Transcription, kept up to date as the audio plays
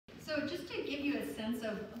just to give you a sense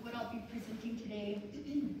of what I'll be presenting today,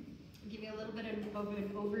 give you a little bit of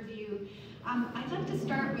an overview. I'd like to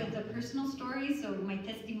start with a personal story, so my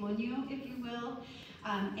testimonio, if you will,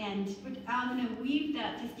 and I'm going to weave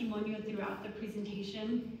that testimonio throughout the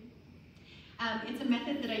presentation. It's a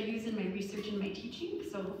method that I use in my research and my teaching,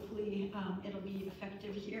 so hopefully it'll be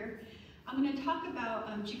effective here. I'm going to talk about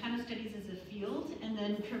Chicano studies as a field, and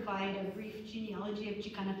then provide a brief genealogy of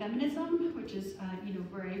Chicana feminism, which is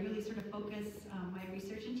where I really sort of focus my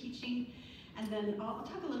research and teaching. And then I'll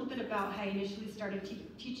talk a little bit about how I initially started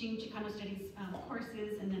teaching Chicano studies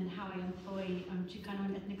courses, and then how I employ Chicano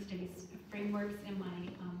and ethnic studies frameworks in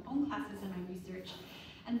my own classes and my research.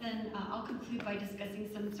 And then I'll conclude by discussing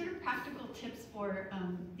some sort of practical tips for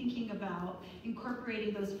thinking about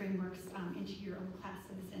incorporating those frameworks into your own classes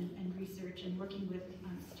and research and working with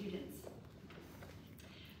students.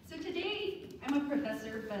 So today, I'm a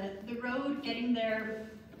professor, but the road getting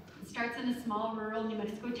there starts in a small rural New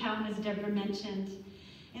Mexico town, as Deborah mentioned.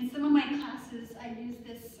 In some of my classes, I use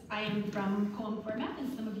this I am from poem format,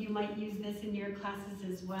 and some of you might use this in your classes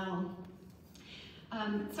as well.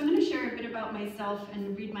 So I'm going to share a bit about myself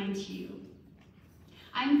and read mine to you.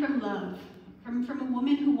 I'm from love, from a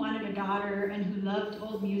woman who wanted a daughter and who loved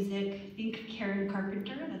old music. Think Karen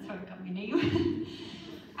Carpenter, that's how I got my name.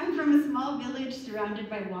 I'm from a small village surrounded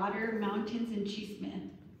by water, mountains, and chisme.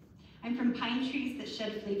 I'm from pine trees that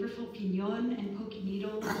shed flavorful piñón and pokey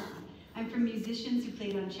needles. I'm from musicians who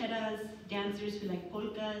play rancheras, dancers who like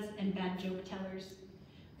polkas, and bad joke tellers.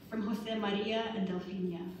 From Jose Maria and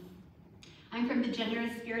Delfinia. I'm from the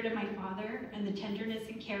generous spirit of my father and the tenderness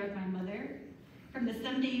and care of my mother. From the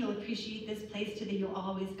someday you'll appreciate this place to the you'll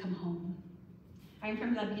always come home. I'm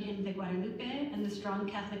from La Virgen de Guadalupe and the strong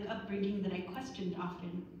Catholic upbringing that I questioned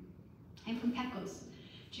often. I'm from Pecos,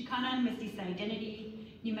 Chicana and Mestiza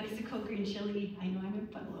identity, New Mexico green chili, I know I'm in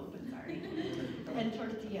Pueblo, but sorry, and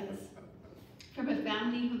tortillas. From a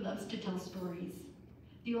family who loves to tell stories.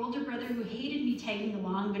 The older brother who hated me tagging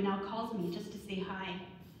along but now calls me just to say hi.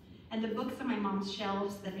 And the books on my mom's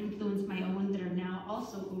shelves that influenced my own that are now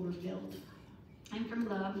also overfilled. I'm from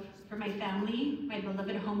love, for my family, my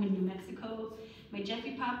beloved home in New Mexico, my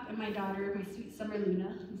Jeffy Pop and my daughter, my sweet summer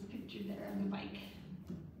Luna, who's pictured there on the bike.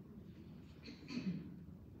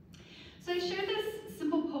 So I share this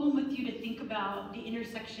simple poem with you to think about the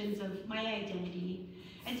intersections of my identity.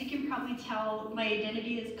 As you can probably tell, my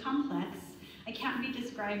identity is complex. I can't be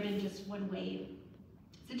described in just one way.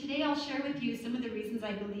 So today I'll share with you some of the reasons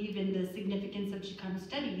I believe in the significance of Chicano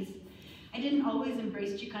studies. I didn't always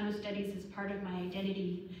embrace Chicano studies as part of my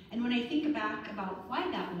identity, and when I think back about why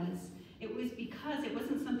that was, it was because it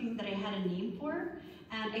wasn't something that I had a name for,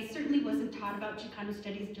 and I certainly wasn't taught about Chicano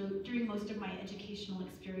studies during most of my educational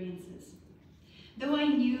experiences. Though I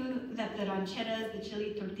knew that the rancheras, the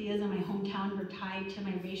chili tortillas in my hometown were tied to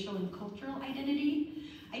my racial and cultural identity,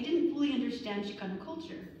 I didn't fully understand Chicano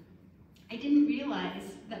culture. I didn't realize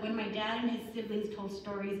that when my dad and his siblings told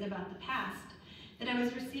stories about the past, that I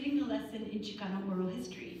was receiving a lesson in Chicano oral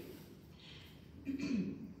history.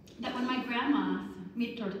 That when my grandma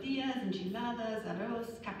made tortillas, enchiladas, arroz,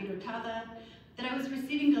 capirotada, that I was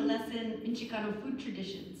receiving a lesson in Chicano food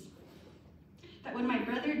traditions. That when my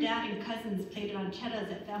brother, dad, and cousins played rancheras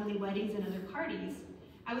at family weddings and other parties,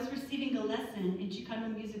 I was receiving a lesson in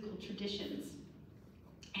Chicano musical traditions.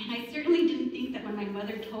 And I certainly didn't think that when my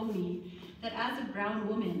mother told me that as a brown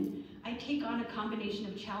woman, I take on a combination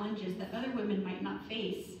of challenges that other women might not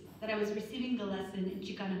face, that I was receiving the lesson in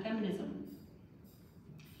Chicana feminism.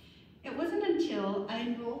 It wasn't until I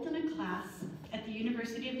enrolled in a class at the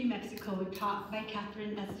University of New Mexico taught by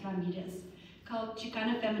Catherine S. Ramirez called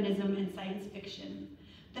Chicana Feminism and Science Fiction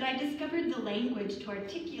that I discovered the language to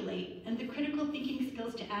articulate and the critical thinking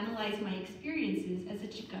skills to analyze my experiences as a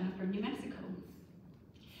Chicana from New Mexico.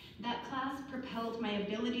 That class propelled my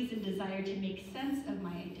abilities and desire to make sense of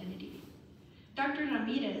my identity. Dr.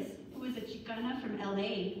 Ramirez, who was a Chicana from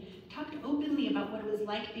LA, talked openly about what it was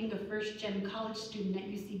like being a first-gen college student at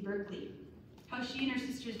UC Berkeley, how she and her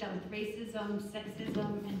sisters dealt with racism,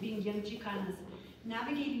 sexism, and being young Chicanas,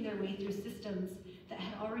 navigating their way through systems that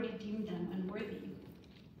had already deemed them unworthy.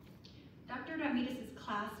 Dr. Ramirez's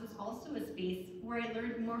class was also a space where I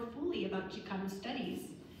learned more fully about Chicano studies.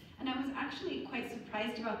 And I was actually quite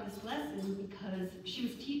surprised about this lesson because she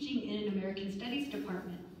was teaching in an American Studies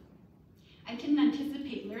department. I didn't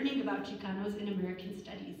anticipate learning about Chicanos in American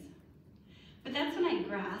Studies. But that's when I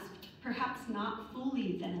grasped, perhaps not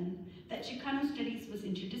fully then, that Chicano studies was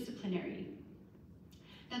interdisciplinary.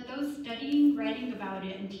 That those studying, writing about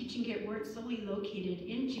it, and teaching it weren't solely located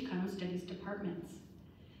in Chicano studies departments.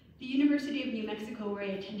 The University of New Mexico, where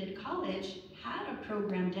I attended college, had a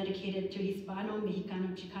program dedicated to Hispano,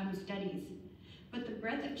 Mexicano, Chicano studies, but the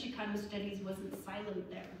breadth of Chicano studies wasn't siloed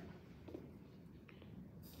there.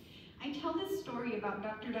 I tell this story about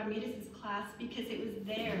Dr. Ramirez's class because it was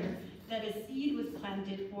there that a seed was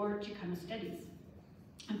planted for Chicano studies,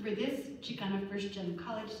 and for this Chicano first-gen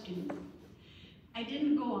college student. I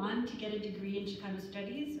didn't go on to get a degree in Chicano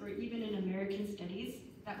studies or even in American studies,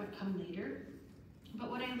 that would come later.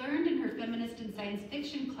 But what I learned in her feminist and science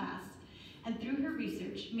fiction class and through her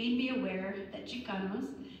research made me aware that Chicanos,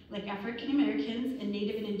 like African Americans and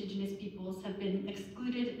Native and Indigenous peoples, have been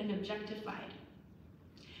excluded and objectified.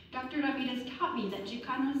 Dr. Ramirez taught me that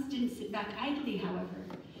Chicanos didn't sit back idly, however.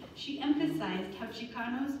 She emphasized how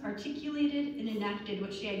Chicanos articulated and enacted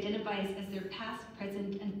what she identifies as their past,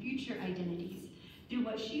 present, and future identities through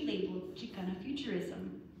what she labeled Chicano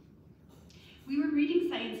futurism. We were reading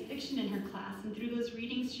science fiction in her class, and through those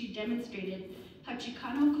readings she demonstrated how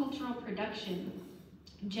Chicano cultural production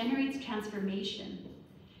generates transformation.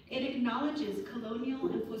 It acknowledges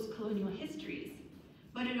colonial and post-colonial histories,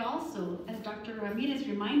 but it also, as Dr. Ramirez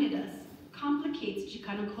reminded us, complicates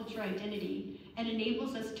Chicano cultural identity and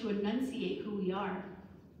enables us to enunciate who we are.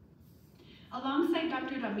 Alongside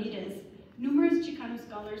Dr. Ramirez, numerous Chicano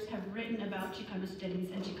scholars have written about Chicano studies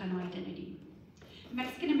and Chicano identity.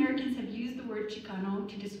 Mexican Americans have used the word Chicano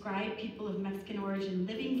to describe people of Mexican origin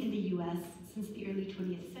living in the US since the early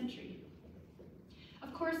 20th century.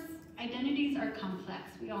 Of course, identities are complex,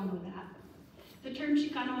 we all know that. The term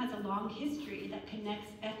Chicano has a long history that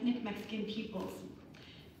connects ethnic Mexican peoples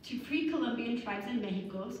to pre-Columbian tribes in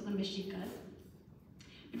Mexico, so the Mexicas.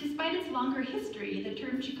 But despite its longer history, the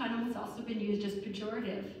term Chicano has also been used as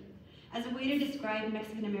pejorative, as a way to describe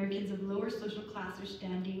Mexican Americans of lower social class or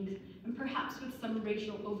standing, and perhaps with some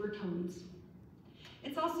racial overtones.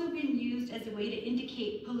 It's also been used as a way to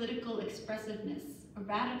indicate political expressiveness, or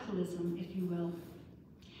radicalism, if you will,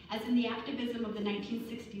 as in the activism of the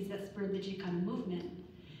 1960s that spurred the Chicano movement.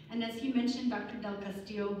 And as he mentioned, Dr. Del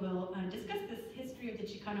Castillo will discuss this history of the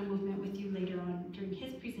Chicano movement with you later on during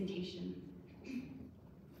his presentation.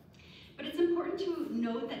 But it's important to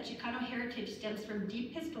note that Chicano heritage stems from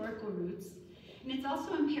deep historical roots, and it's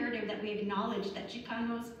also imperative that we acknowledge that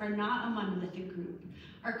Chicanos are not a monolithic group.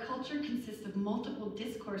 Our culture consists of multiple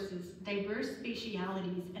discourses, diverse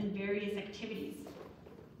spatialities, and various activities.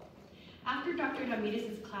 After Dr.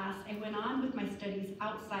 Ramirez's class, I went on with my studies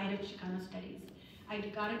outside of Chicano studies. I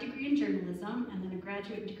got a degree in journalism and then a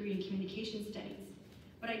graduate degree in communication studies.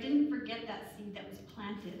 But I didn't forget that seed that was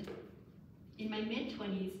planted. In my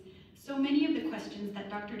mid-20s, so many of the questions that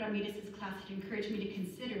Dr. Ramirez's class had encouraged me to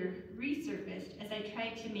consider resurfaced as I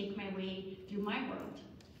tried to make my way through my world.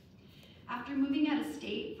 After moving out of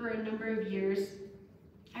state for a number of years,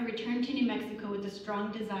 I returned to New Mexico with a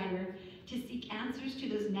strong desire to seek answers to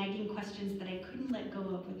those nagging questions that I couldn't let go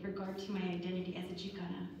of with regard to my identity as a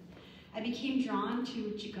Chicana. I became drawn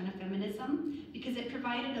to Chicana feminism because it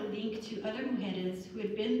provided a link to other mujeres who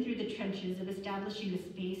had been through the trenches of establishing a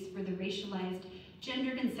space for the racialized,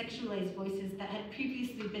 gendered, and sexualized voices that had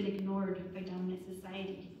previously been ignored by dominant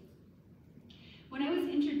society. When I was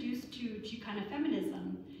introduced to Chicana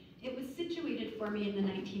feminism, it was situated for me in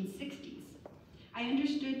the 1960s. I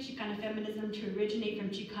understood Chicana feminism to originate from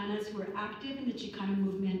Chicanas who were active in the Chicano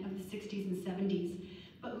movement of the 60s and 70s,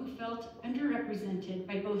 but who felt underrepresented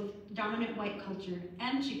by both dominant white culture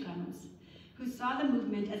and Chicanos, who saw the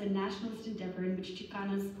movement as a nationalist endeavor in which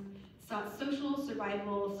Chicanas sought social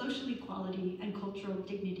survival, social equality, and cultural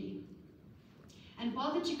dignity. And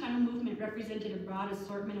while the Chicano movement represented a broad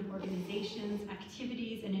assortment of organizations,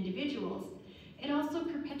 activities, and individuals, it also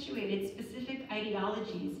perpetuated specific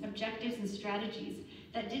ideologies, objectives, and strategies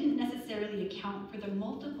that didn't necessarily account for the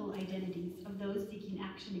multiple identities of those seeking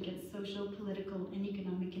action against social, political, and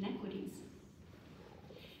economic inequities.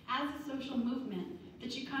 As a social movement, the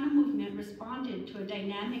Chicano movement responded to a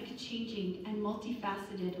dynamic, changing, and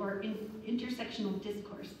multifaceted or intersectional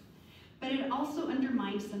discourse, but it also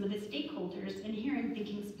undermined some of the stakeholders and here I'm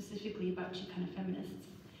thinking specifically about Chicana feminists,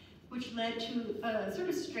 which led to a sort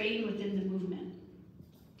of strain within the movement.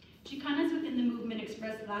 Chicanas within the movement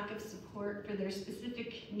expressed lack of support for their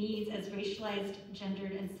specific needs as racialized,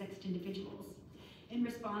 gendered, and sexed individuals. In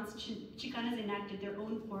response, Chicanas enacted their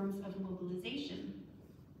own forms of mobilization.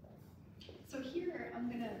 So here, I'm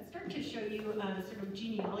gonna start to show you a sort of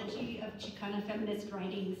genealogy of Chicana feminist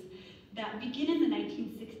writings that begin in the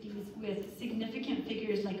 1960s with significant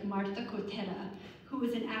figures like Marta Cotera, who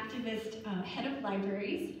was an activist, head of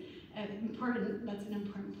libraries, that's an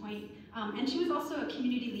important point. And she was also a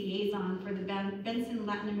community liaison for the Benson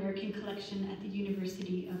Latin American Collection at the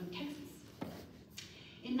University of Texas.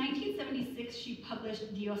 In In 1976, she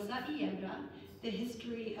published Diosa y Hebra, the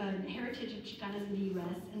history and heritage of Chicanas in the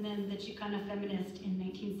US, and then the Chicana Feminist in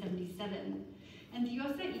 1977. And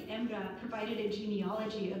Diosa y Hembra provided a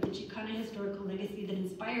genealogy of the Chicana historical legacy that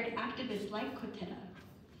inspired activists like Cotera.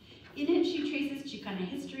 In it, she traces Chicana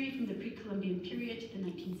history from the pre-Columbian period to the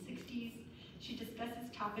 1960s. She discusses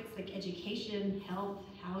topics like education, health,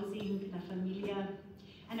 housing, la familia,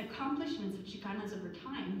 and accomplishments of Chicanas over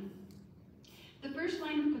time. The first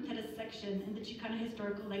line of Cotera's section in the Chicana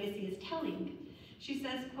historical legacy is telling. She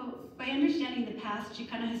says, quote, "By understanding the past,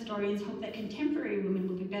 Chicana historians hope that contemporary women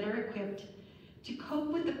will be better equipped to cope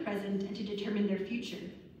with the present and to determine their future."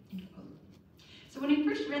 End quote. So when I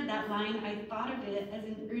first read that line, I thought of it as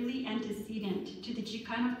an early antecedent to the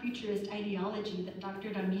Chicano futurist ideology that Dr.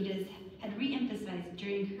 Ramirez had re-emphasized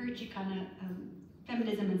during her Chicana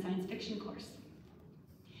feminism and science fiction course.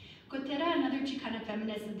 Cotera and other Chicana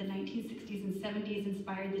feminists of the 1960s and 70s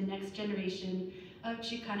inspired the next generation of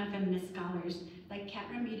Chicana feminist scholars, like Kat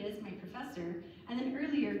Ramirez, my professor, and then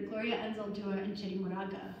earlier, Gloria Anzaldúa and Cheri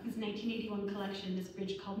Moraga, whose 1981 collection, This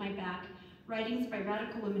Bridge Called My Back, Writings by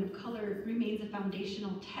Radical Women of Color, remains a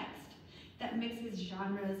foundational text that mixes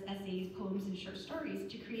genres, essays, poems, and short stories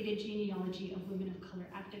to create a genealogy of women of color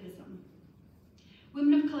activism.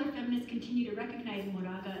 Women of color feminists continue to recognize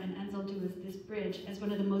Moraga and Anzaldúa's This Bridge as one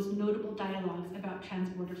of the most notable dialogues about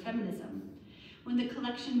transborder feminism. When the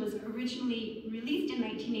collection was originally released in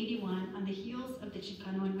 1981 on the heels of the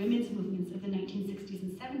Chicano and women's movements of the 1960s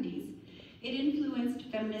and 70s, it influenced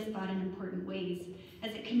feminist thought in important ways,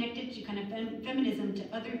 as it connected Chicana feminism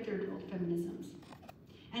to other third world feminisms.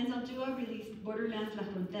 Anzaldúa released Borderlands La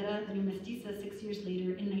Frontera de la Mestiza 6 years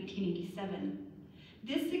later in 1987.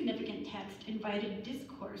 This significant text invited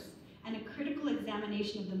discourse and a critical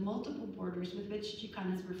examination of the multiple borders with which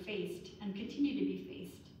Chicanas were faced and continue to be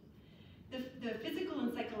faced. The physical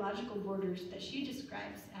and psychological borders that she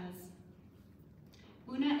describes as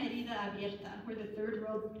una herida abierta, where the third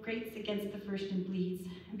world grates against the first and bleeds,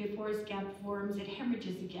 and before a scab forms, it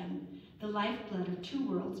hemorrhages again, the lifeblood of two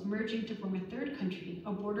worlds merging to form a third country,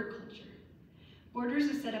 a border culture. Borders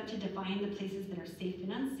are set up to define the places that are safe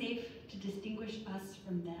and unsafe, to distinguish us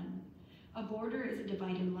from them. A border is a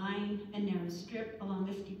dividing line, a narrow strip along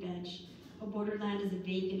a steep edge. A borderland is a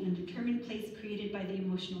vague and undetermined place created by the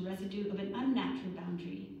emotional residue of an unnatural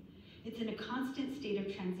boundary. It's in a constant state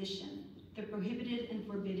of transition. The prohibited and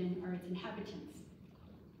forbidden are its inhabitants.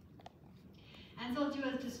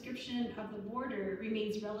 Anzaldúa's description of the border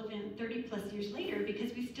remains relevant 30 plus years later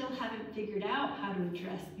because we still haven't figured out how to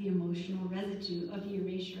address the emotional residue of the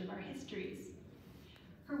erasure of our histories.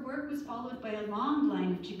 Her work was followed by a long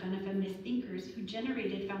line of Chicana feminist thinkers who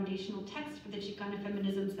generated foundational texts for the Chicana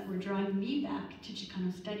feminisms that were drawing me back to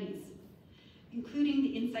Chicano studies, including the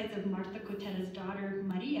insights of Marta Cotera's daughter,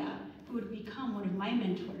 Maria, who would become one of my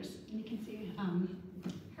mentors. And you can see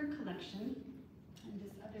her collection and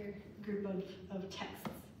this other group of texts.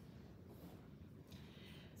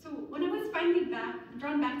 So when I was finally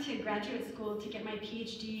drawn back to graduate school to get my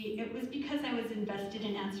PhD, it was because I was invested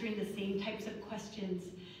in answering the same types of questions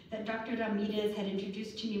that Dr. Ramirez had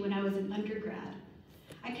introduced to me when I was an undergrad.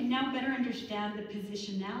 I can now better understand the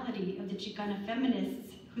positionality of the Chicana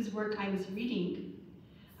feminists whose work I was reading.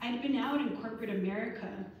 I'd been out in corporate America,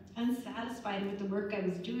 unsatisfied with the work I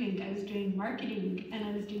was doing. I was doing marketing and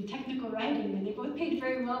I was doing technical writing, and they both paid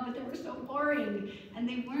very well, but they were so boring and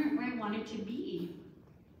they weren't where I wanted to be.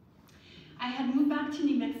 I had moved back to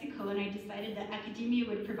New Mexico and I decided that academia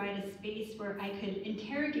would provide a space where I could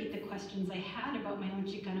interrogate the questions I had about my own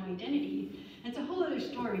Chicano identity. And it's a whole other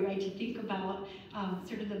story, right, to think about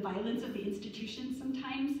sort of the violence of the institution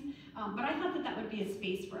sometimes. But I thought that that would be a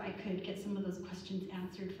space where I could get some of those questions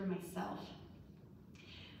answered for myself.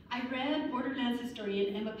 I read Borderlands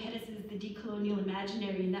historian Emma Pettis's The Decolonial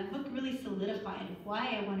Imaginary, and that book really solidified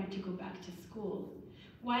why I wanted to go back to school,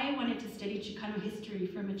 why I wanted to study Chicano history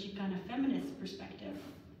from a Chicana feminist perspective.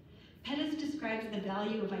 Pettis describes the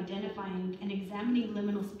value of identifying and examining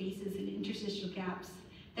liminal spaces and interstitial gaps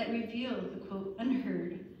that reveal the, quote,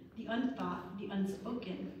 unheard, the unthought, the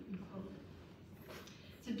unspoken, unquote.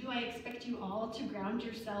 So do I expect you all to ground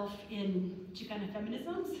yourself in Chicana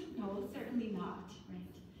feminisms? No, certainly not, right?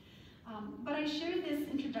 But I share this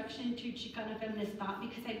introduction to Chicano feminist thought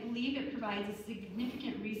because I believe it provides a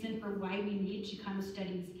significant reason for why we need Chicano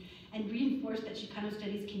studies and reinforce that Chicano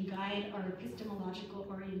studies can guide our epistemological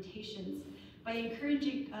orientations by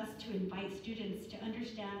encouraging us to invite students to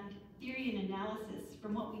understand theory and analysis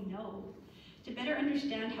from what we know, to better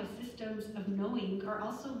understand how systems of knowing are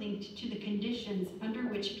also linked to the conditions under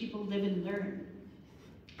which people live and learn.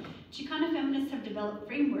 Chicana feminists have developed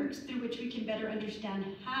frameworks through which we can better understand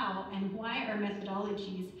how and why our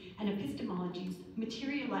methodologies and epistemologies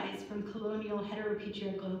materialize from colonial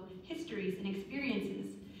heteropatriarchal histories and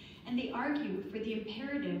experiences, and they argue for the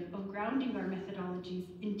imperative of grounding our methodologies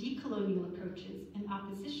in decolonial approaches and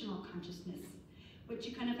oppositional consciousness, what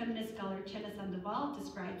Chicana feminist scholar Chela Sandoval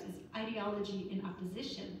describes as ideology in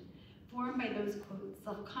opposition, formed by those, quote,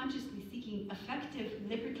 self-consciously seeking effective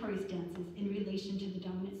liberatory stances in relation to the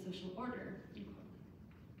dominant social order, end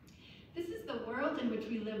quote. This is the world in which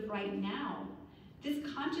we live right now. This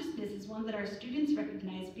consciousness is one that our students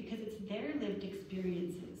recognize because it's their lived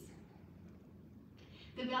experiences.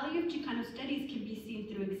 The value of Chicano studies can be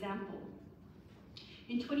seen through example.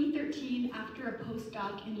 In 2013, after a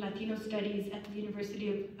postdoc in Latino studies at the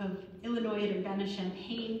University of Illinois at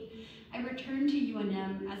Urbana-Champaign, I returned to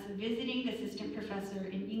UNM as a visiting assistant professor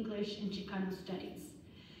in English and Chicano studies.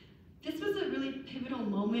 This was a really pivotal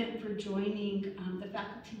moment for joining the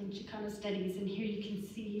faculty in Chicano studies, and here you can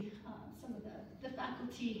see some of the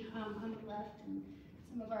faculty on the left and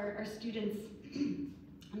some of our students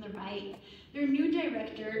on the right. Their new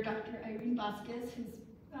director, Dr. Irene Vasquez, who's,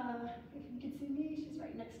 if you can see me, she's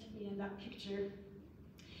right next to me in that picture.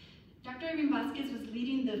 Dr. Irene Vasquez was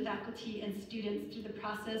leading the faculty and students through the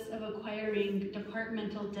process of acquiring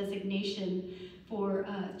departmental designation for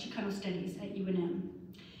Chicano studies at UNM.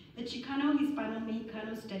 The Chicano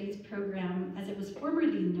Hispano-Mexicano Studies program, as it was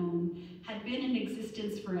formerly known, had been in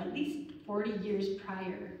existence for at least 40 years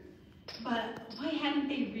prior. But why hadn't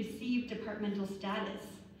they received departmental status?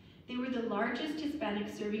 They were the largest Hispanic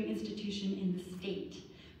serving institution in the state,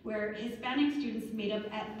 where Hispanic students made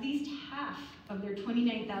up at least half of their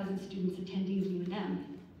 29,000 students attending UNM.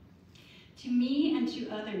 To me and to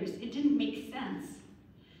others, it didn't make sense.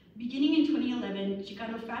 Beginning in 2011,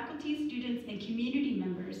 Chicano faculty, students, and community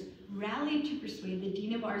members rallied to persuade the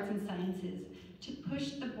Dean of Arts and Sciences to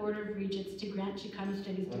push the Board of Regents to grant Chicano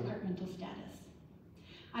Studies departmental status.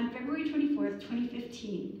 On February 24th,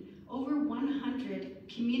 2015, over 100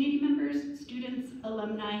 community members, students,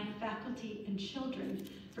 alumni, faculty, and children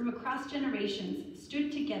from across generations stood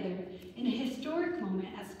together in a historic moment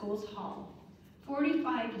at Scholes Hall.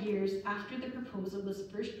 45 years after the proposal was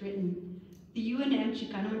first written, the UNM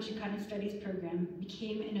Chicano and Chicano Studies program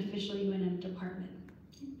became an official UNM department.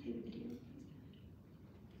 Can you play the video, please?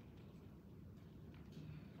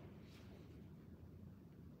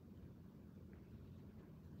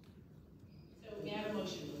 So may I have a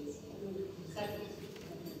motion, please? Second.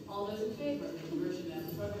 All those in favor of the conversion of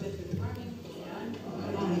the program into a department? Say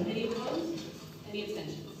aye. Any opposed? Any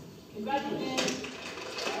abstentions? Congratulations.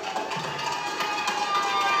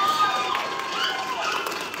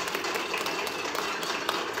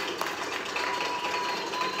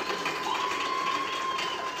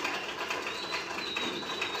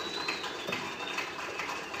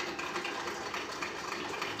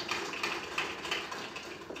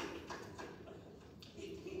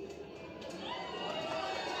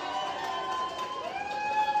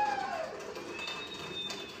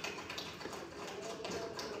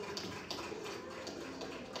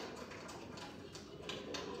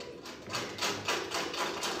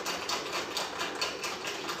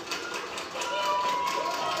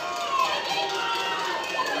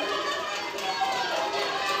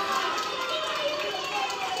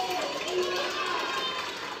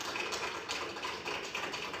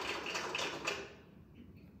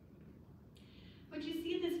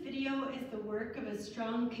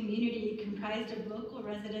 Strong community comprised of local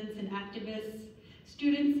residents and activists,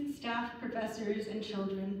 students, staff, professors, and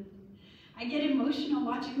children. I get emotional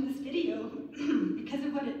watching this video because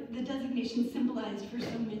of what the designation symbolized for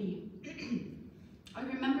so many. I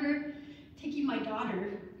remember taking my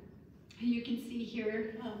daughter, who you can see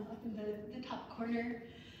here up in the top corner,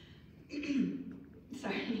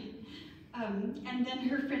 sorry, and then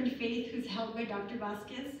her friend Faith, who's held by Dr.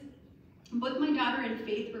 Vasquez. Both my daughter and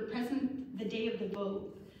Faith were present the day of the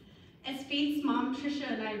vote. As Faith's mom, Trisha,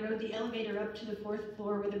 and I rode the elevator up to the 4th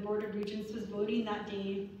floor where the Board of Regents was voting that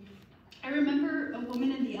day, I remember a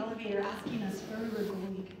woman in the elevator asking us where we were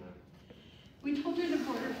going. We told her the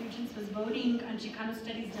Board of Regents was voting on Chicano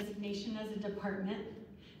Studies designation as a department.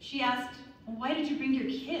 She asked, "Why did you bring your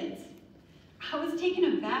kids?" I was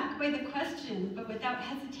taken aback by the question, but without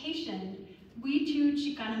hesitation, we two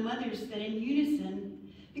Chicana mothers said in unison,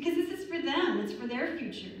 because this is for them, it's for their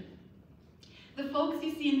future. The folks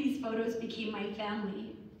you see in these photos became my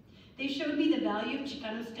family. They showed me the value of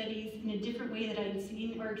Chicano studies in a different way that I had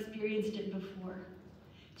seen or experienced it before.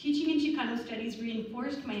 Teaching in Chicano studies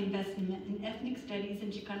reinforced my investment in ethnic studies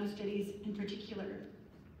and Chicano studies in particular.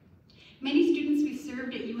 Many students we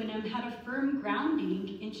served at UNM had a firm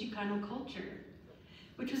grounding in Chicano culture,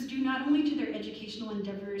 which was due not only to their educational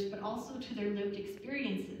endeavors, but also to their lived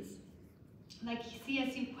experiences. Like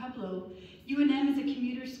CSU Pueblo, UNM is a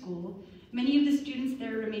commuter school. Many of the students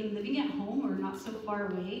there remain living at home or not so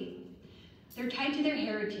far away. They're tied to their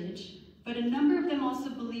heritage, but a number of them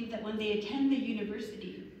also believe that when they attend the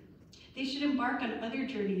university, they should embark on other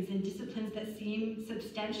journeys and disciplines that seem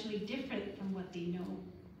substantially different from what they know.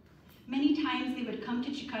 Many times they would come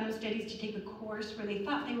to Chicano studies to take a course where they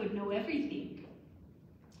thought they would know everything.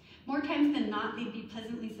 More times than not, they'd be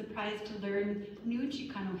pleasantly surprised to learn new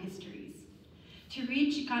Chicano histories, to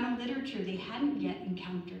read Chicano literature they hadn't yet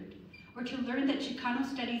encountered, or to learn that Chicano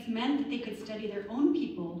studies meant that they could study their own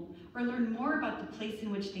people or learn more about the place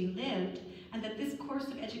in which they lived, and that this course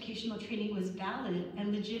of educational training was valid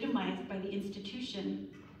and legitimized by the institution.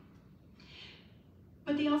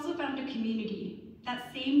 But they also found a community,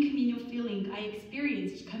 that same communal feeling I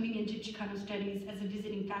experienced coming into Chicano studies as a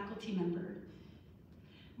visiting faculty member.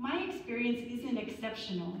 My experience isn't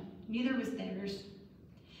exceptional, neither was theirs.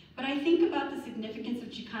 But I think about the significance of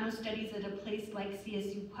Chicano studies at a place like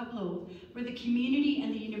CSU Pueblo, where the community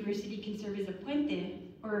and the university can serve as a puente,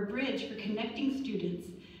 or a bridge for connecting students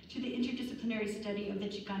to the interdisciplinary study of the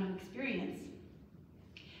Chicano experience.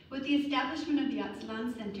 With the establishment of the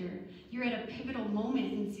Aztlán Center, you're at a pivotal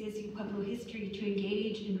moment in CSU Pueblo history to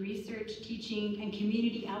engage in research, teaching, and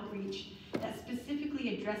community outreach that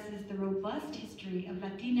specifically addresses the robust history of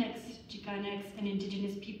Latinx, Chicanx, and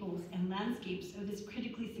indigenous peoples and landscapes of this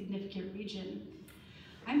critically significant region.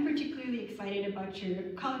 I'm particularly excited about your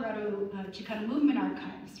Colorado Chicano Movement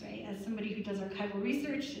archives, right? As somebody who does archival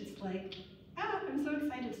research, it's like, I'm so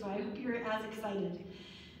excited, so I hope you're as excited.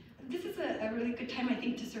 This is a really good time, I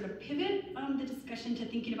think, to sort of pivot the discussion to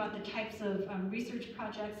thinking about the types of research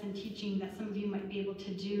projects and teaching that some of you might be able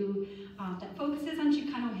to do that focuses on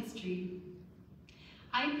Chicano history.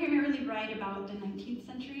 I primarily write about the 19th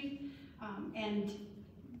century, and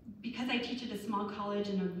because I teach at a small college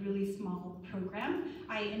in a really small program,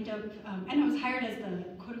 I end up, and I was hired as the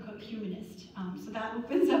quote-unquote humanist, so that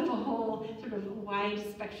opens up a whole sort of wide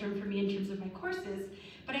spectrum for me in terms of my courses,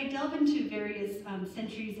 but I delve into various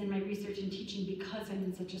centuries in my research and teaching because I'm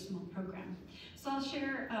in such a small program. So I'll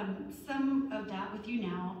share some of that with you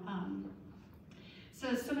now.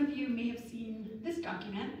 So some of you may have seen this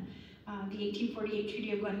document, the 1848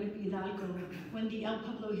 Treaty of Guadalupe Hidalgo, when the El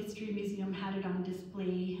Pueblo History Museum had it on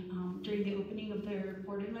display during the opening of their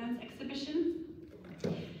Borderlands exhibition.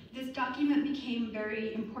 This document became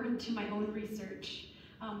very important to my own research.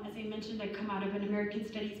 As I mentioned, I come out of an American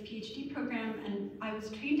Studies PhD program, and I was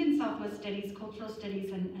trained in Southwest Studies, Cultural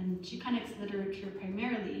Studies, and Chicanx literature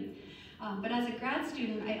primarily. But as a grad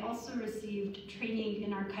student, I also received training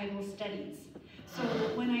in archival studies. So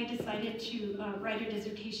when I decided to write a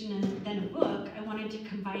dissertation and then a book, I wanted to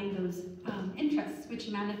combine those interests, which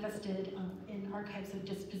manifested in archives of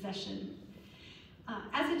dispossession.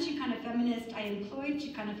 As a Chicana feminist, I employed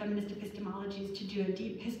Chicana feminist epistemologies to do a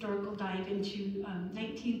deep historical dive into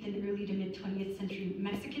 19th and early to mid 20th century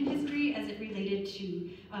Mexican history as it related to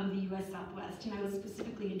the US Southwest, and I was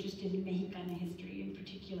specifically interested in Mexicana history in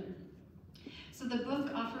particular. So the book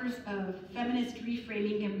offers a feminist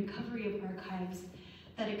reframing and recovery of archives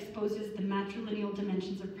that exposes the matrilineal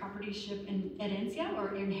dimensions of propertyship and herencia,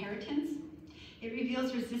 or inheritance. It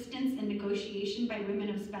reveals resistance and negotiation by women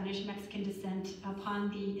of Spanish-Mexican descent upon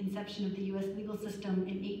the inception of the US legal system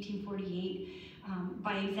in 1848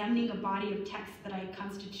 by examining a body of texts that I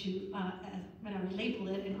constitute, when I would label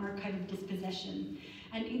it, an archive of dispossession.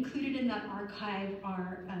 And included in that archive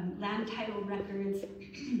are land title records,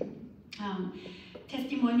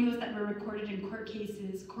 testimonials that were recorded in court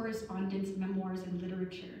cases, correspondence, memoirs, and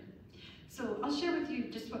literature. So I'll share with you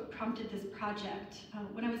just what prompted this project.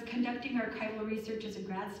 When I was conducting archival research as a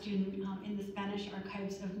grad student in the Spanish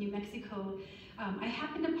archives of New Mexico, I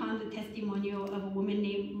happened upon the testimonio of a woman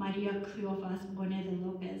named Maria Cleofas Bonet de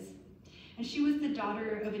Lopez. And she was the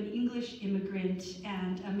daughter of an English immigrant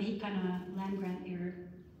and a Mexicana land grant heir.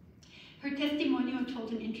 Her testimonio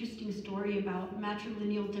told an interesting story about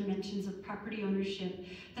matrilineal dimensions of property ownership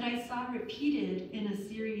that I saw repeated in a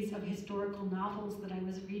series of historical novels that I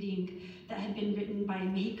was reading that had been written by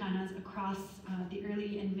Mexicanas across the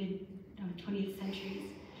early and mid 20th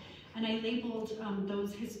centuries. And I labeled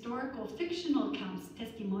those historical fictional accounts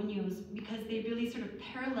testimonios because they really sort of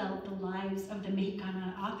paralleled the lives of the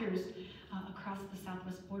Mexicana authors across the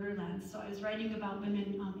Southwest borderlands. So I was writing about women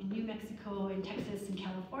in New Mexico, in Texas, and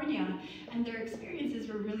California, and their experiences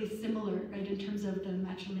were really similar, right, in terms of the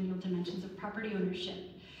matrilineal dimensions of property ownership.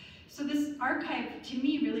 So this archive, to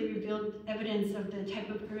me, really revealed evidence of the type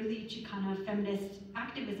of early Chicana feminist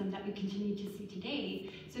activism that we continue to see today.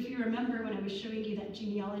 So if you remember when I was showing you that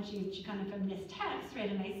genealogy of Chicana feminist texts, right,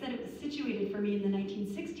 and I said it was situated for me in the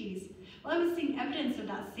 1960s, well, I was seeing evidence of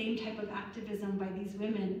that same type of activism by these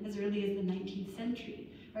women as early as the 19th century,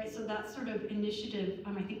 right? So that sort of initiative,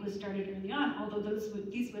 I think, was started early on, although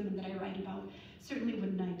these women that I write about certainly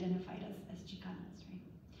wouldn't identify as Chicanas, right?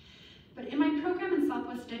 But in my program in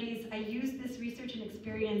Southwest Studies, I used this research and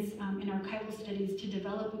experience in archival studies to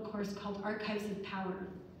develop a course called Archives of Power.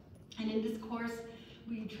 And in this course,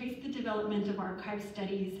 we trace the development of archive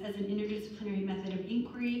studies as an interdisciplinary method of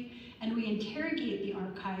inquiry, and we interrogate the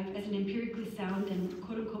archive as an empirically sound and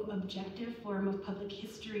quote-unquote objective form of public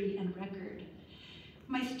history and record.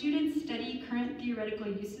 My students study current theoretical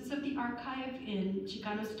uses of the archive in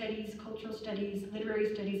Chicano studies, cultural studies,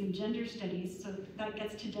 literary studies, and gender studies. So that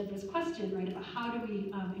gets to Deborah's question, right, about how do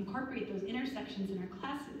we incorporate those intersections in our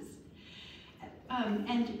classes.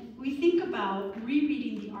 And we think about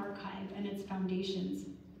rereading the archive and its foundations.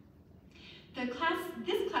 This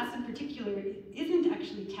class in particular isn't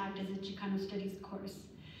actually tagged as a Chicano studies course,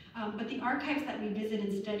 but the archives that we visit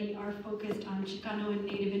and study are focused on Chicano and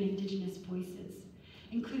Native and Indigenous voices,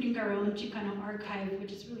 including our own Chicano archive,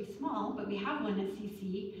 which is really small, but we have one at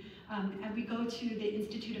CC. And we go to the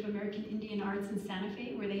Institute of American Indian Arts in Santa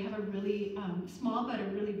Fe, where they have a really small but a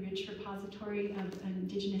really rich repository of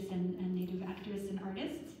Indigenous and Native activists and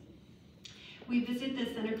artists. We visit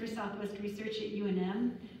the Center for Southwest Research at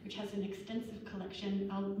UNM, which has an extensive collection,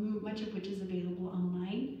 much of which is available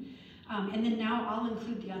online. And then now I'll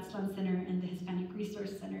include the Aztlán Center and the Hispanic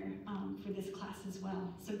Resource Center for this class as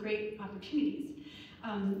well. So great opportunities.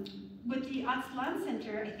 With the Aztlán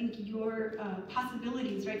Center, I think your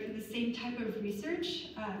possibilities, right, for the same type of research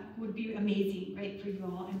would be amazing, right, for you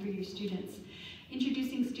all and for your students.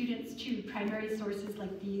 Introducing students to primary sources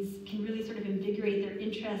like these can really sort of invigorate their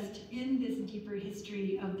interest in this deeper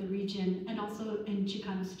history of the region and also in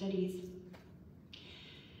Chicano studies.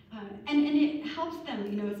 And it helps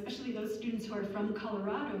them, you know, especially those students who are from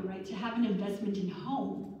Colorado, right, to have an investment in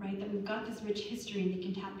home, right, that we've got this rich history and they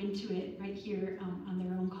can tap into it right here on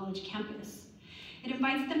their own college campus. It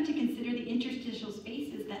invites them to consider the interstitial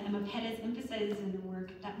spaces that Emma Perez emphasizes in her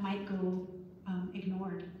work that might go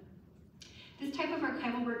ignored. This type of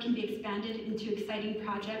archival work can be expanded into exciting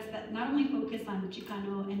projects that not only focus on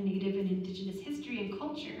Chicano and Native and Indigenous history and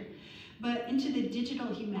culture, but into the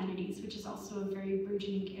digital humanities, which is also a very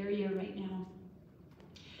burgeoning area right now.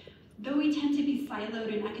 Though we tend to be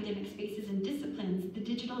siloed in academic spaces and disciplines, the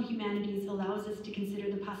digital humanities allows us to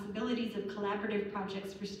consider the possibilities of collaborative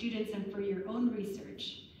projects for students and for your own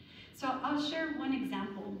research. So I'll share one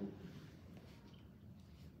example.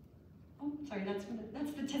 Oh, sorry, that's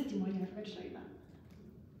the testimony, I forgot to show you that.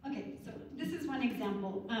 Okay, so this is one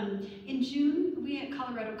example. In June, we at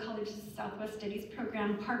Colorado College's Southwest Studies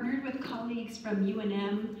program partnered with colleagues from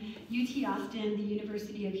UNM, UT Austin, the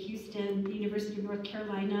University of Houston, the University of North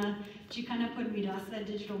Carolina, Chicana por Mirasa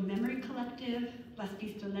Digital Memory Collective, Las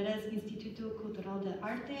Pistoleras Instituto Cultural de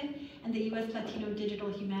Arte, and the US Latino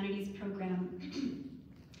Digital Humanities Program.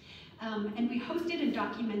 And we hosted and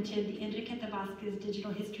documented the Enriqueta Vázquez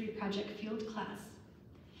Digital History Project field class.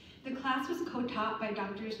 The class was co-taught by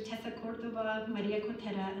Drs. Tessa Cordova, Maria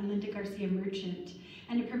Cotera, and Linda Garcia Merchant,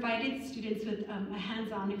 and it provided students with a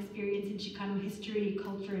hands-on experience in Chicano history,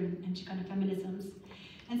 culture, and Chicano feminisms.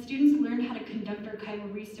 And students learned how to conduct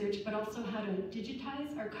archival research, but also how to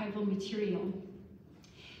digitize archival material.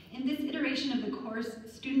 In this iteration of the course,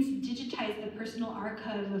 students digitized the personal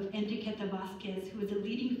archive of Enriqueta Vázquez, who was a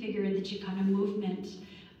leading figure in the Chicano movement.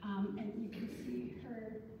 And you can see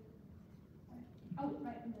her, oh,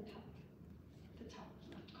 right in the top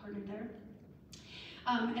left corner there.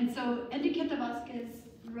 And so Enriqueta Vázquez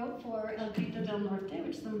wrote for El Grito del Norte,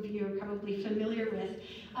 which some of you are probably familiar with.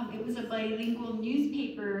 It was a bilingual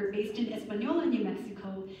newspaper based in Espinosa, New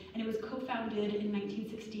Mexico, and it was co-founded in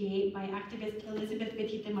 1968 by activist Elizabeth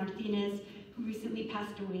Betita Martinez, who recently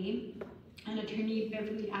passed away, and attorney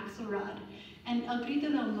Beverly Axelrod. And El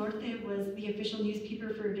Grito del Norte was the official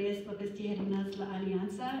newspaper for Reyes Lopez Tijerina's La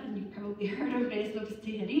Alianza, and you've probably heard of Reyes Lopez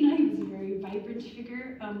Tijerina. He was a very vibrant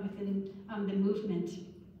figure within the movement.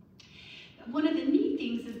 One of the neat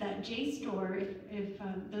things is that JSTOR, if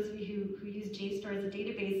those of you who use JSTOR as a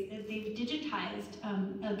database, is they've digitized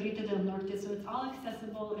El Grito del Norte, so it's all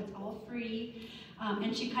accessible, it's all free.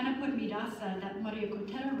 And Chicana por Mirasa, that Maria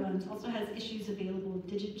Cotera runs, also has issues available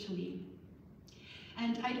digitally.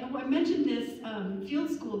 And I mentioned this field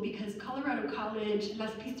school because Colorado College,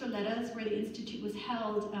 Las Pistoleras, where the institute was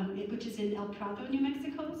held, which is in El Prado, New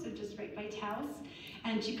Mexico, so just right by Taos,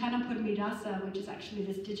 and Chicana por Mirasa, which is actually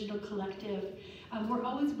this digital collective, we're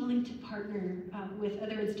always willing to partner with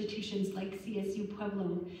other institutions like CSU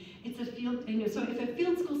Pueblo. It's a field, so if a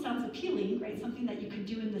field school sounds appealing, right, something that you could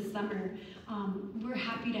do in the summer, we're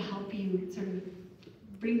happy to help you sort of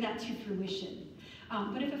bring that to fruition.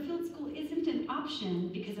 But if a field school isn't an option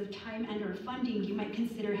because of time and or funding, you might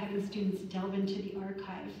consider having students delve into the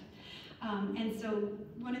archive. And so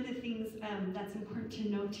one of the things that's important to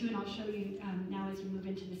note too, and I'll show you now as we move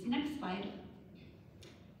into this next slide.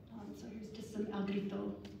 So here's just some El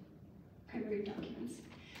Grito primary documents.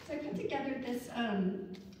 So I put together this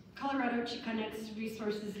Colorado Chicanx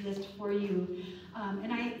resources list for you.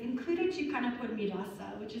 And I included Chicana por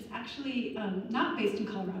Mirasa, which is actually not based in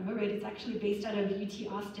Colorado, right? It's actually based out of UT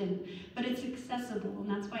Austin, but it's accessible, and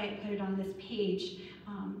that's why I put it on this page.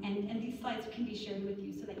 And these slides can be shared with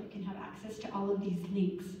you so that you can have access to all of these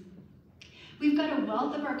links. We've got a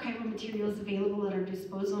wealth of archival materials available at our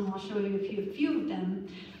disposal, and I'll show you a few of them.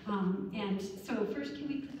 And so first, can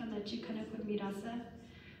we click on the Chicana por Mirasa?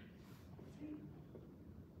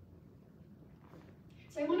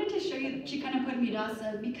 So I wanted to show you Chicana por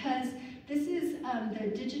Mirasa because this is the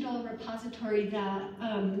digital repository that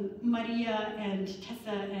Maria and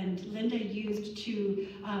Tessa and Linda used to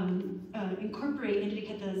incorporate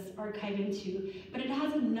Enriqueta's archive into. But it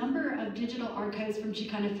has a number of digital archives from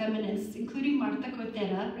Chicana feminists, including Marta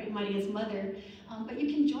Cotera, right, Maria's mother. But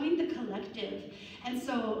you can join the collective. And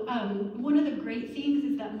so one of the great things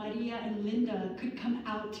is that Maria and Linda could come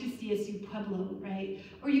out to CSU Pueblo, right?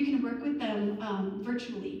 Or you can work with them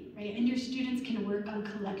virtually, right? And your students can work on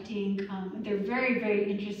collecting. They're very,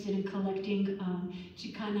 very interested in collecting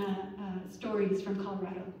Chicana stories from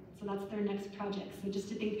Colorado. So that's their next project. So just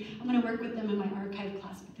to think, I'm gonna work with them in my archive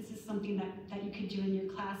class, but this is something that you could do in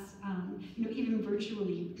your class, even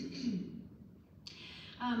virtually.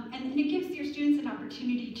 And it gives your students an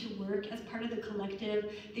opportunity to work as part of the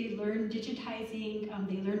collective. They learn digitizing,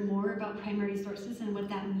 they learn more about primary sources and what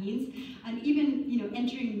that means. And even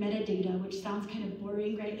entering metadata, which sounds kind of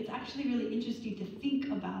boring, right? It's actually really interesting to think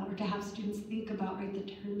about, or to have students think about, right,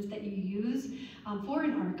 the terms that you use for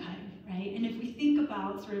an archive, right? And if we think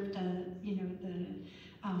about sort of the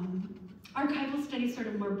archival studies sort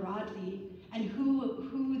of more broadly, and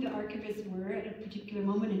who the archivists were at a particular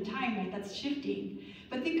moment in time, right? That's shifting.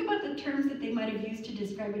 But think about the terms that they might have used to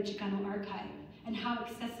describe a Chicano archive and how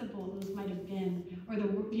accessible those might have been, or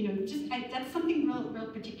that's something real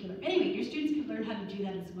particular. Anyway, your students can learn how to do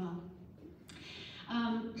that as well.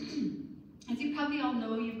 As you probably all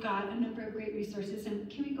know, you've got a number of great resources, and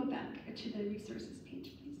can we go back to the resources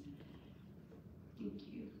page, please? Thank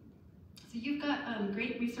you. So you've got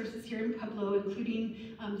great resources here in Pueblo,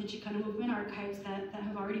 including the Chicano Movement Archives that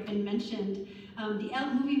have already been mentioned. The El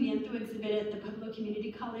Movimiento exhibit at the Pueblo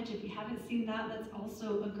Community College, if you haven't seen that, that's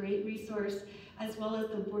also a great resource, as well as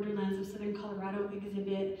the Borderlands of Southern Colorado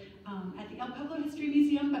exhibit at the El Pueblo History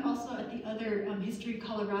Museum, but also at the other History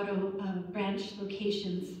Colorado branch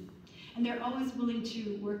locations. And they're always willing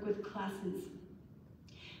to work with classes.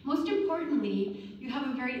 Most importantly, you have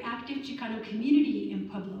a very active Chicano community in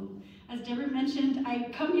Pueblo. As Deborah mentioned, I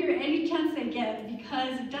come here any chance I get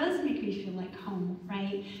because it does make me feel like home,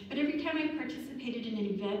 right? But every time I participated in an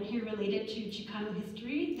event here related to Chicano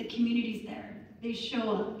history, the community's there. They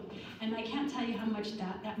show up. And I can't tell you how much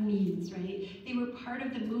that means, right? They were part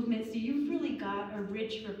of the movement, so you've really got a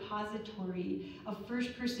rich repository of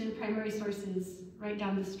first-person primary sources right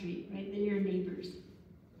down the street, right? They're your neighbors.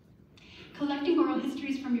 Collecting oral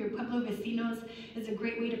histories from your Pueblo vecinos is a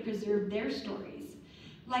great way to preserve their stories.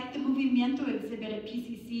 Like the Movimiento exhibit at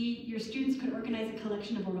PCC, your students could organize a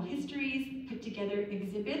collection of oral histories, put together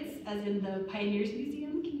exhibits, as in the Pioneers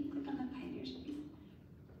Museum. Can you click on the Pioneers, please?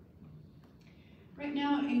 Right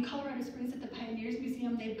now in Colorado Springs at the Pioneers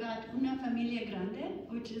Museum, they've got Una Familia Grande,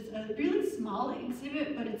 which is a really small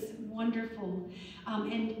exhibit, but it's wonderful.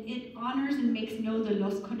 And it honors and makes known the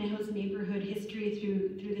Los Conejos neighborhood history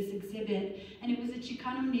through this exhibit. And it was a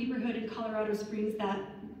Chicano neighborhood in Colorado Springs that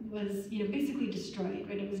was basically destroyed,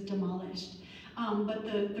 right? It was demolished. But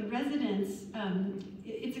the residents,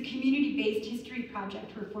 it's a community-based history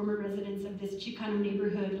project where former residents of this Chicano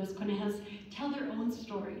neighborhood, Los Conejos, tell their own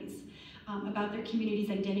stories about their community's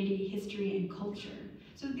identity, history, and culture.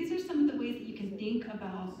 So these are some of the ways that you can think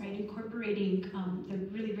about, right, incorporating the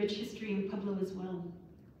really rich history in Pueblo as well.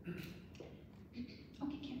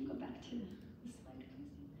 Okay, can we go back to the slide,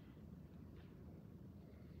 please?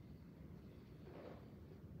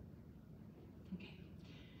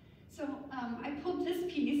 So I pulled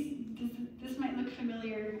piece, this might look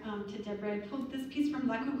familiar to Deborah. I pulled this piece from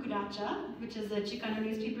La Cucaracha, which is a Chicano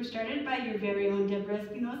newspaper started by your very own Deborah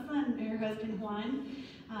Espinosa and her husband Juan,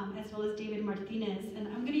 as well as David Martinez. And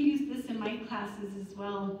I'm going to use this in my classes as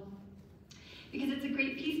well, because it's a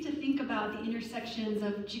great piece to think about the intersections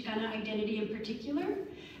of Chicana identity in particular,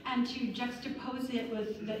 and to juxtapose it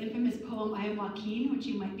with the infamous poem I Am Joaquin, which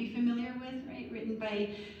you might be familiar with, right? Written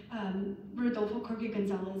by Rodolfo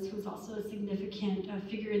Gonzales, who's also a significant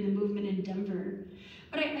figure in the movement in Denver.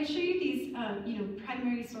 But I show you these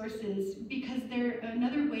primary sources because they're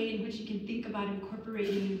another way in which you can think about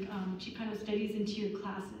incorporating Chicano studies into your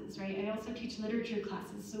classes, right? I also teach literature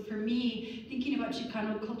classes, so for me, thinking about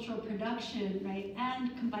Chicano cultural production, right,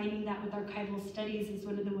 and combining that with archival studies is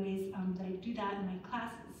one of the ways that I do that in my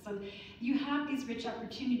classes. So you have these rich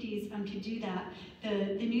opportunities to do that.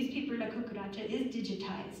 The newspaper La Cucaracha is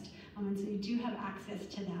digitized, and so you do have access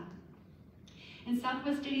to that. In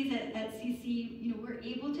Southwest Studies at CC, we're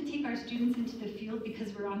able to take our students into the field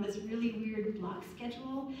because we're on this really weird block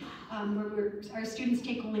schedule where our students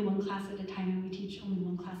take only one class at a time and we teach only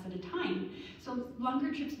one class at a time. So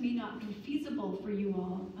longer trips may not be feasible for you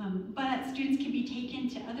all, but students can be taken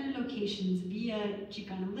to other locations via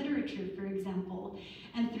Chicano literature, for example,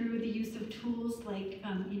 and through the use of tools like,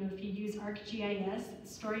 if you use ArcGIS,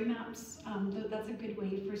 story maps, that's a good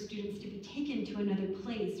way for students to be taken to another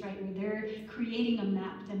place, right, where they're creating a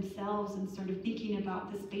map themselves and sort of thinking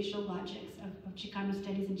about the spatial logics of Chicano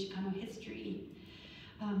studies and Chicano history.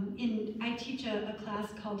 I teach a class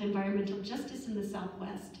called Environmental Justice in the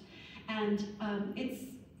Southwest, and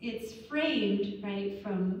it's framed, right,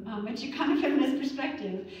 from a Chicano feminist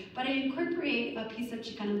perspective, but I incorporate a piece of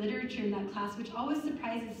Chicano literature in that class, which always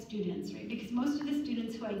surprises students, right, because most of the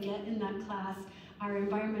students who I get in that class are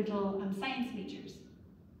environmental science majors.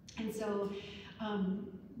 And so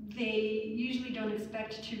they usually don't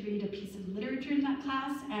expect to read a piece of literature in that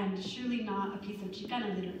class, and surely not a piece of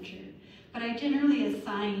Chicana literature. But I generally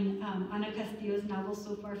assign Ana Castillo's novel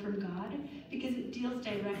So Far From God because it deals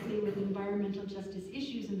directly with environmental justice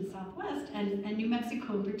issues in the Southwest and New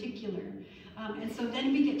Mexico in particular. And so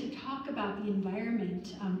then we get to talk about the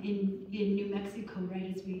environment in New Mexico,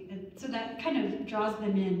 right? So that kind of draws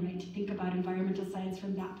them in, right, to think about environmental science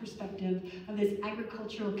from that perspective of this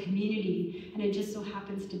agricultural community. And it just so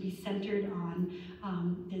happens to be centered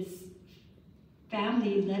on this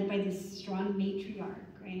family led by this strong matriarch,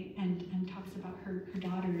 right? And talks about her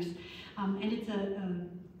daughters. And it's a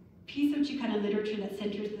piece of Chicana literature that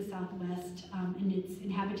centers the Southwest and its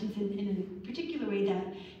inhabitants in a particular way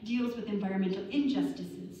that deals with environmental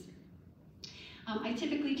injustices. I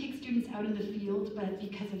typically take students out in the field, but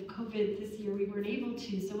because of COVID this year, we weren't able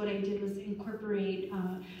to. So what I did was incorporate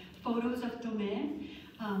photos of Tomé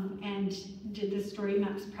and did the story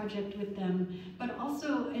maps project with them. But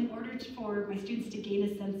also, in order for my students to gain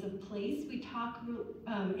a sense of place, we talk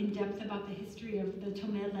in depth about the history of the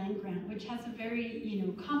Tomé land grant, which has a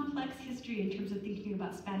very complex history in terms of thinking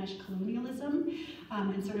about Spanish colonialism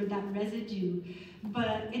and sort of that residue.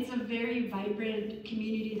 But it's a very vibrant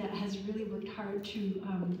community that has really worked hard to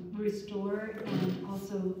restore and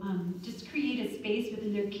also just create a space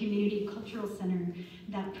within their community cultural center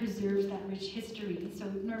that preserves that rich history. So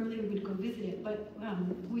normally we would go visit it, but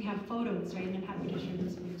we have photos, right? And I'm happy to share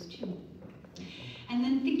those photos too. And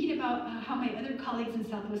then thinking about how my other colleagues in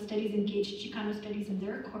Southwest Studies engage Chicano studies in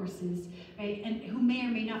their courses, right? And who may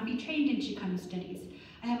or may not be trained in Chicano studies.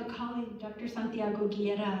 I have a colleague, Dr. Santiago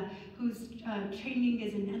Guerra, whose training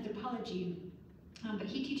is in anthropology, but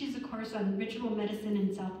he teaches a course on ritual medicine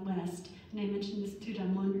in Southwest, and I mentioned this to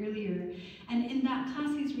Ramon earlier. And in that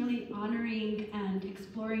class, he's really honoring and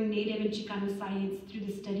exploring Native and Chicano science through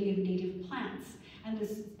the study of native plants. And the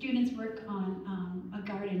students work on a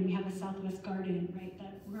garden. We have a Southwest garden, right,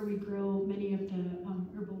 where we grow many of the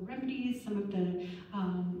herbal remedies, some of the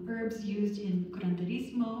herbs used in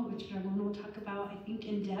curanderismo, which Ramon will talk about, I think,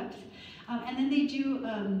 in depth. And then they do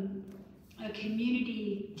a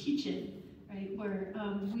community teach-in, right, where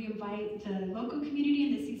we invite the local community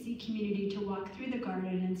and the CC community to walk through the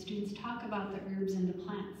garden, and students talk about the herbs and the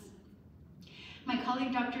plants. My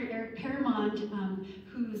colleague, Dr. Eric Paramount,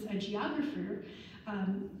 who's a geographer,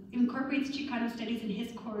 incorporates Chicano studies in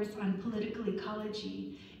his course on political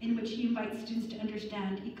ecology, in which he invites students to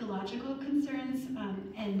understand ecological concerns,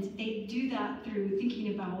 and they do that through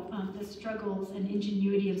thinking about the struggles and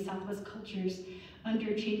ingenuity of Southwest cultures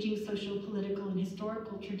under changing social, political, and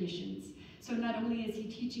historical traditions. So not only is he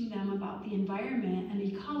teaching them about the environment and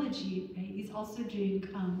ecology, right, he's also doing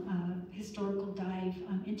a historical dive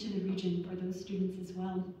into the region for those students as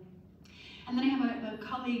well. And then I have a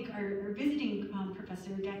colleague, our visiting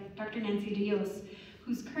professor, Dr. Nancy Rios,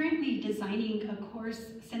 who's currently designing a course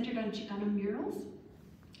centered on Chicano murals.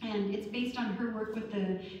 And it's based on her work with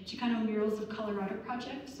the Chicano Murals of Colorado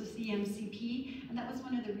project, so CMCP, and that was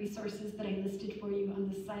one of the resources that I listed for you on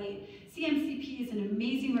the site. CMCP is an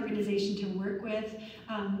amazing organization to work with.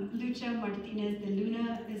 Lucha Martinez de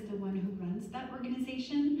Luna is the one who runs that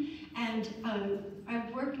organization, and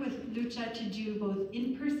I've worked with Lucha to do both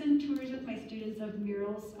in-person tours with my students of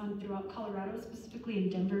murals throughout Colorado, specifically in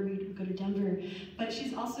Denver. We go to Denver, but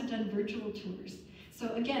she's also done virtual tours.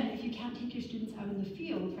 So again, if you can't take your students out in the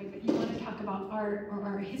field, right, but you want to talk about art or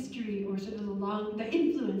art history or sort of the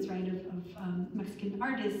influence, right, of Mexican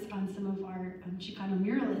artists on some of our Chicano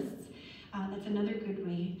muralists, that's another good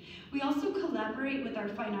way. We also collaborate with our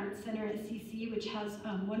Fine Arts Center at CC, which has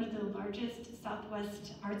one of the largest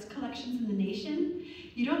Southwest arts collections in the nation.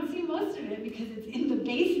 You don't see most of it because it's in the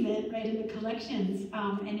basement, right, in the collections.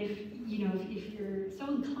 And if you're so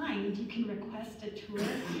inclined, you can request a tour.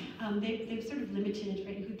 They've sort of limited,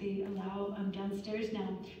 right, who they allow downstairs now.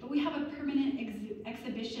 But we have a permanent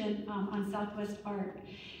exhibition on Southwest art.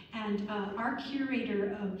 And our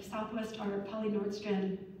curator of Southwest art, Polly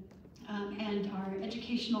Nordstrom, and our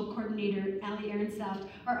educational coordinator, Ali Ehrensaft,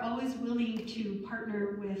 are always willing to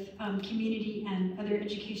partner with community and other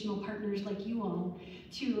educational partners like you all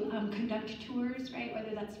to conduct tours, right,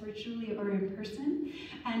 whether that's virtually or in person.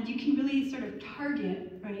 And you can really sort of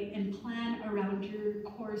target, right, and plan around your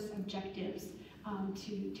course objectives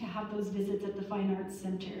to have those visits at the Fine Arts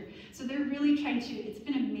Center. So they're really trying to, it's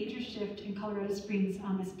been a major shift in Colorado Springs,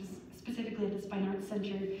 specifically at this Fine Arts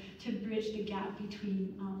Center, to bridge the gap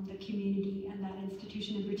between the community and that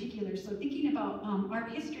institution in particular. So thinking about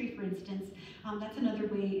art history, for instance, that's another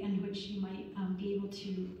way in which you might be able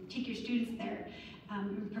to take your students there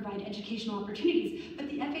and provide educational opportunities. But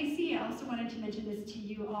the FAC, I also wanted to mention this to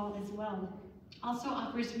you all as well, also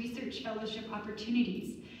offers research fellowship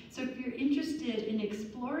opportunities. So if you're interested in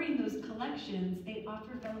exploring those collections, they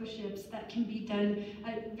offer fellowships that can be done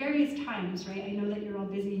at various times, right? I know that you're all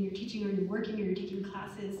busy and you're teaching or you're working or you're taking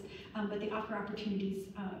classes, but they offer opportunities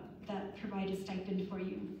that provide a stipend for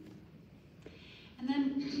you. And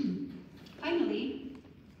then finally,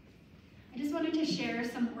 I just wanted to share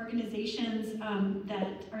some organizations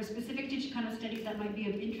that are specific to Chicano studies that might be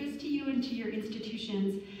of interest to you and to your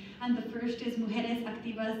institutions. And the first is Mujeres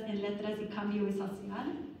Activas en Letras y Cambio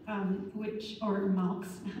Social, or MALCS,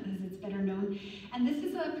 as it's better known. And this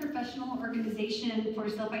is a professional organization for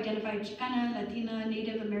self-identified Chicana, Latina,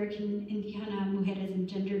 Native American, Indígena, mujeres, and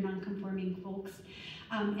gender non-conforming folks.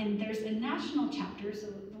 And there's a national chapter, so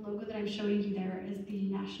the logo that I'm showing you there is the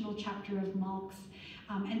national chapter of MALCS.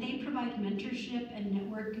 And they provide mentorship and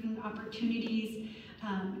networking opportunities,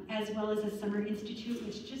 as well as a summer institute,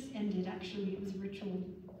 which just ended actually, it was virtual.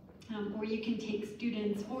 Or you can take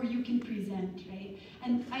students, or you can present, right?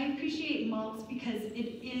 And I appreciate MALCS because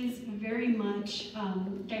it is very much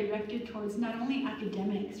directed towards not only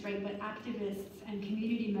academics, right, but activists and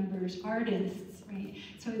community members, artists, right?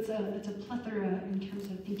 So it's a plethora in terms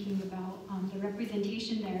of thinking about the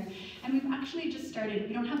representation there. And we've actually just started,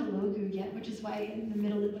 we don't have a logo yet, which is why in the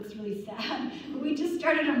middle it looks really sad, but we just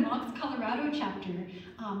started a MALCS Colorado chapter,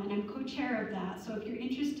 and I'm co-chair of that. So if you're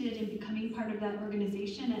interested in becoming part of that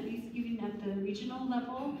organization, at least even at the regional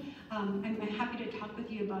level, I'm happy to talk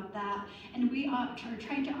with you about that. And we are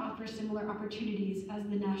trying to offer similar opportunities as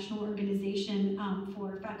the national organization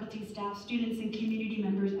for faculty, staff, students, and community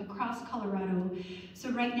members across Colorado.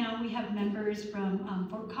 So right now we have members from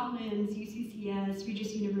Fort Collins, UCCS,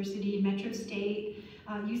 Regis University, Metro State,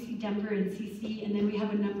 UC Denver, and CC, and then we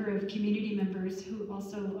have a number of community members who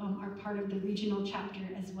also are part of the regional chapter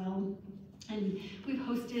as well. And we've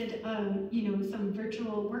hosted, some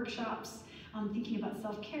virtual workshops thinking about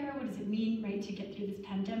self-care. What does it mean, right, to get through this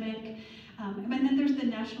pandemic? And then there's the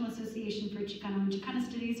National Association for Chicano and Chicana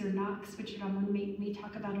Studies, or NACS, which Ramon may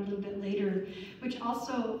talk about a little bit later, which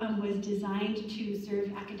also was designed to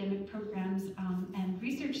serve academic programs and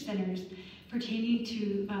research centers pertaining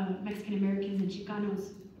to Mexican Americans and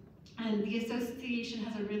Chicanos. And the association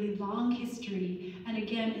has a really long history, and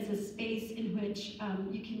again, is a space in which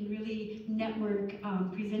you can really network,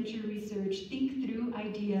 present your research, think through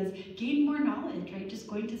ideas, gain more knowledge, right? Just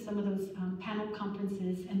going to some of those panel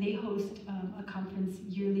conferences, and they host a conference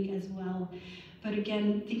yearly as well. But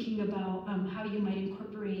again, thinking about how you might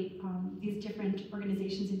incorporate these different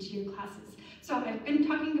organizations into your classes. So I've been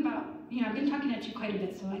talking about, I've been talking at you quite a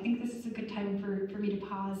bit, so I think this is a good time for me to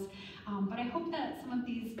pause. But I hope that some of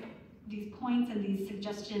these these points and these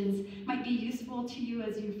suggestions might be useful to you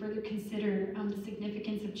as you further consider the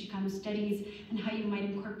significance of Chicano studies and how you might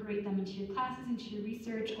incorporate them into your classes, into your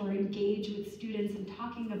research, or engage with students in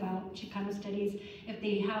talking about Chicano studies if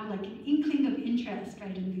they have like an inkling of interest,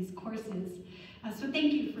 right, in these courses. So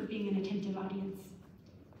thank you for being an attentive audience.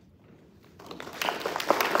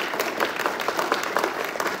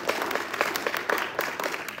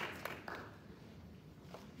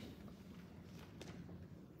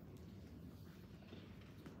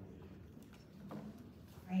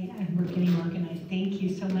 We're getting organized. Thank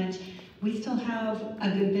you so much. We still have a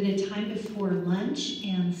good bit of time before lunch,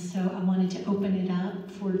 and so I wanted to open it up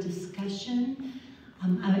for discussion.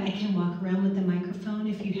 I can walk around with the microphone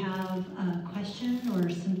if you have a question or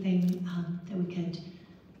something that we could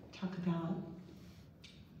talk about.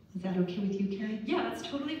 Is that okay with you, Karen? Yeah, that's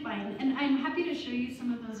totally fine. And I'm happy to show you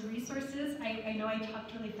some of those resources. I know I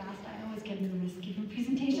talked really fast. I always get nervous giving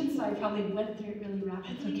presentations, so I probably went through it really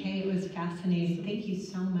rapidly. That's okay. It was fascinating. Thank you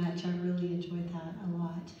so much. I really enjoyed that a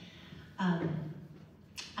lot.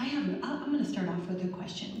 I'm going to start off with a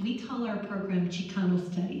question. We call our program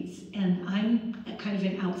Chicano Studies, and I'm kind of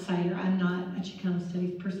an outsider. I'm not a Chicano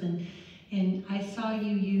Studies person, and I saw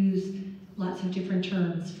you use lots of different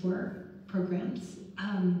terms for programs.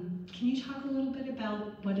 Can you talk a little bit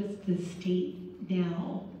about what is the state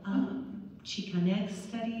now? Chicanx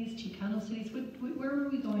studies, Chicano studies, where are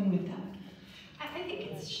we going with that? I think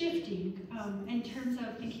it's shifting in terms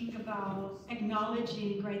of thinking about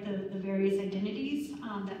acknowledging, right, the various identities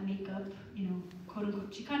that make up, you know, quote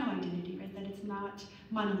unquote Chicano identity, right, that it's not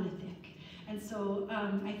monolithic. And so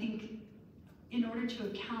I think in order to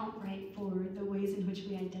account, right, for the ways in which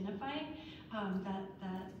we identify, that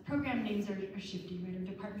program names are shifting, right, or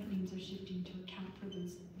department names are shifting to account for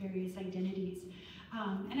those various identities.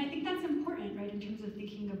 And I think that's important, right, in terms of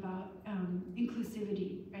thinking about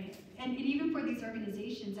inclusivity, right? And even for these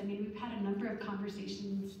organizations, I mean, we've had a number of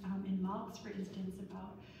conversations in MOLCS, for instance,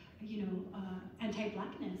 about, you know,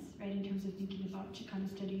 anti-Blackness, right, in terms of thinking about Chicano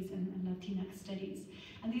studies and Latinx studies.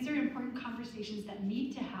 And these are important conversations that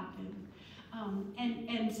need to happen.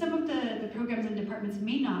 And some of the programs and departments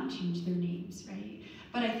may not change their names, right?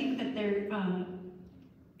 But I think that they're,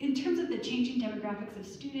 in terms of the changing demographics of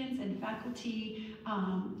students and faculty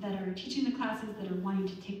that are teaching the classes, that are wanting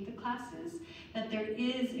to take the classes, that there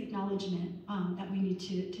is acknowledgement that we need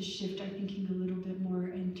to shift our thinking a little bit more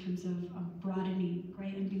in terms of broadening,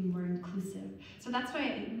 right, and being more inclusive. So that's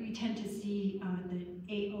why we tend to see the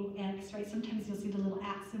AOX, right? Sometimes you'll see the little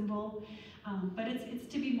 @ symbol, but it's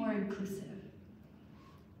to be more inclusive.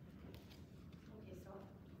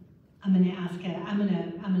 I'm gonna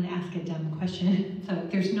ask a dumb question. So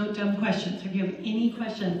there's no dumb questions. If you have any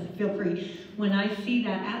questions, feel free. When I see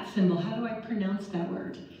that @ symbol, how do I pronounce that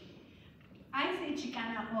word? I say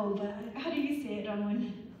Chicana O, but how do you say it,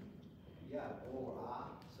 Ramon? Yeah, or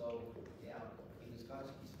so yeah, in this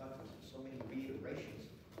country, so many reiterations,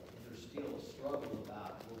 and there's still a struggle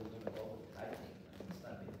about where we're gonna go with it, I think. It's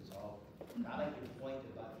not been resolved. I like your point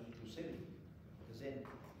about the inclusivity, because then,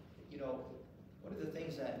 you know, one of the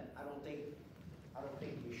things that I don't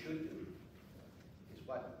think we should do is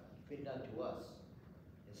what's been done to us,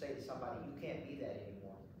 and say to somebody, you can't be that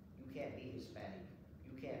anymore. You can't be Hispanic.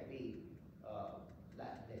 You can't be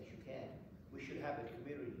Latinx. You can't. We should have a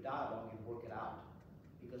community dialogue and work it out,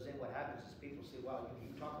 because then what happens is people say, well, you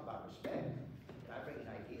talk about respect, and I bring an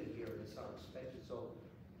idea here and it's not respected. So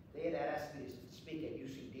they had asked me to speak at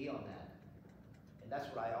UCD on that, and that's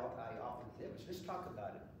what I offered to them. So let's talk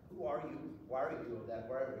about it. Who are you? Why are you of that?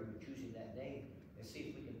 Why are you choosing that name? And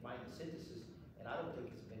see if we can find the synthesis. And I don't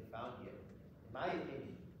think it's been found yet. In my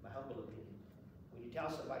opinion, my humble opinion, when you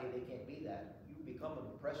tell somebody they can't be that, you become an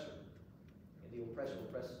oppressor. In the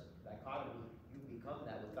oppressor-oppressed dichotomy, you become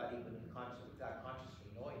that without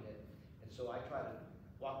consciously knowing it. And so I try to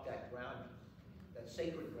walk that ground, that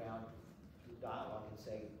sacred ground, through dialogue and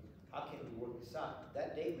say, how can we work this out?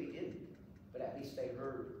 That day we didn't, but at least they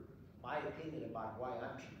heard my opinion about why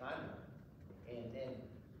I'm Chicano, and then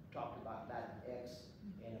talked about Latinx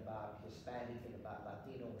and about Hispanic and about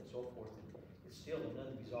Latino and so forth. And it's still an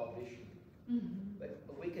unresolved issue. Mm-hmm.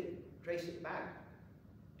 But we could trace it back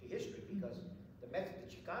to history, because the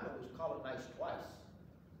Chicano was colonized twice.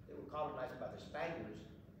 They were colonized by the Spaniards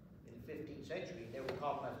in the 15th century, and they were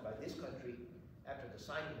colonized by this country after the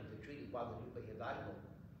signing of the Treaty of Guadalupe Hidalgo.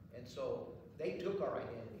 And so they took our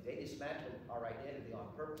identity. They dismantled our identity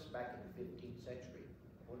on purpose back in the 15th century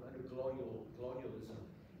under colonialism.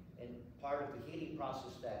 And part of the healing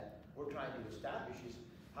process that we're trying to establish is,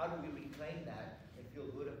 how do we reclaim that and feel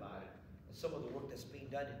good about it? And some of the work that's being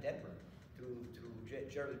done in Deborah through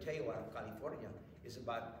Jerry Teo out of California is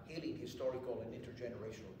about healing historical and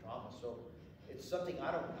intergenerational trauma. So it's something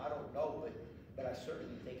I don't know, but I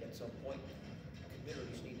certainly think at some point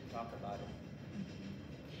communities need to talk about it.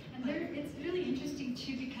 And it's really interesting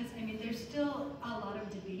too, because I mean, there's still a lot of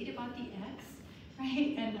debate about the X,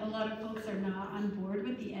 right? And a lot of folks are not on board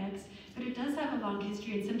with the X, but it does have a long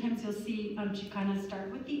history, and sometimes you'll see Chicana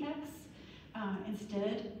start with the X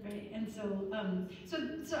instead, right? And so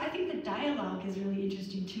I think the dialogue is really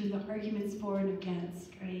interesting too, the arguments for and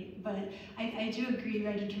against, right? But I do agree,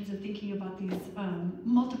 right, in terms of thinking about these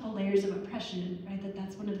multiple layers of oppression, right?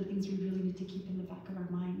 That's one of the things we really need to keep in the back of our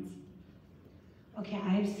minds. Okay,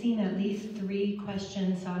 I've seen at least 3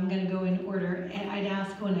 questions, so I'm going to go in order. And I'd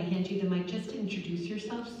ask when I hand you the mic just to introduce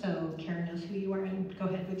yourself so Karen knows who you are, and go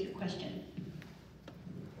ahead with your question.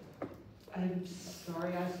 I'm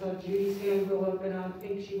sorry, I saw Judy's hand go up and I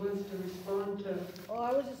think she wants to respond to. Oh,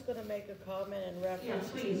 I was just gonna make a comment in reference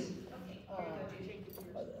to. please.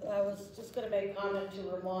 I was just gonna make a comment to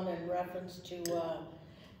Ramon in reference to,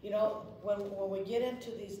 you know, when we get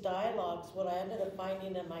into these dialogues, what I ended up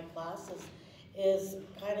finding in my classes is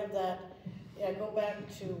kind of that, yeah, go back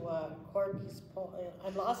to Corky's poem,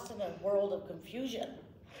 I'm lost in a world of confusion,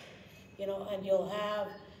 you know, and you'll have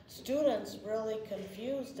students really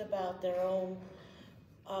confused about their own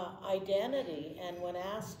identity, and when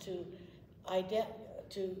asked to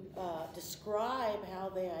describe how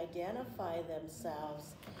they identify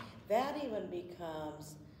themselves, that even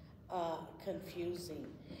becomes confusing,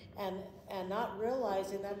 and not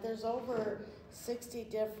realizing that there's over 60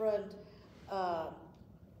 different I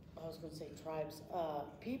was going to say tribes,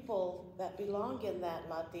 people that belong in that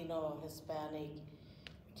Latino, Hispanic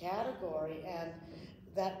category, and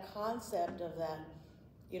that concept of that,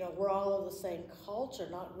 you know, we're all of the same culture,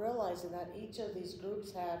 not realizing that each of these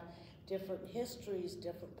groups have different histories,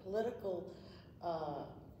 different political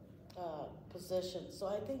positions. So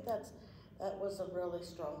I think that was a really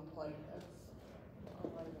strong point. That's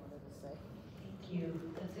all I wanted to say. Thank you.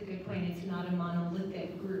 That's a good point. It's not a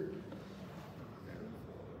monolithic group.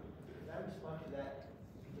 Can I respond to that?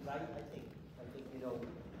 Because I think you know,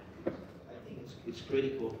 I think it's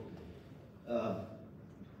critical.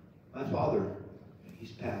 My father,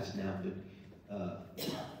 he's passed now, but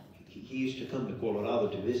he used to come to Colorado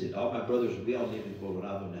to visit. All my brothers, we all live in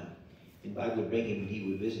Colorado now. And I would bring him and he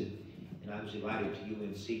would visit. And I was invited to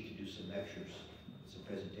UNC to do some lectures, some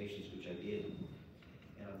presentations, which I did.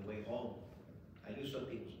 And on the way home, I knew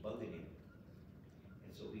something was bugging him.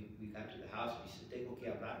 And so we got to the house, and he said, "Tengo que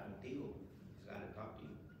hablar contigo." He said, "I gotta talk to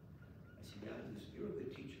you." I said, "Yeah, you're a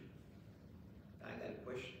good teacher. I got a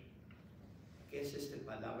question. ¿Qué es esta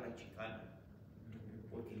palabra chicana?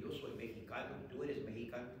 Porque yo soy mexicano, tú eres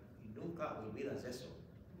mexicano, y nunca olvidas eso.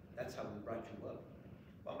 That's how we brought you up."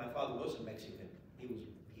 Well, my father wasn't Mexican. He was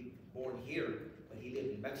born here, but he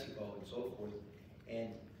lived in Mexico and so forth.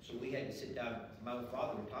 And so we had to sit down with my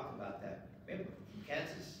father and talk about that. Remember, in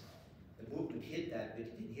Kansas, the movement hit that, but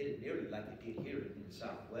it didn't hit it nearly like it did here in the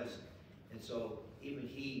Southwest. And so even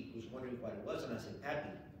he was wondering what it was, and I said, "Papi,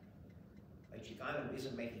 a Chicano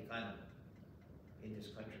isn't Mexicano in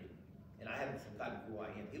this country." And I haven't forgotten who I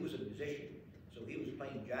am. He was a musician, so he was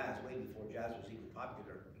playing jazz way before jazz was even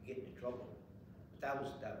popular and getting in trouble. But that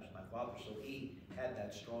was my father, so he had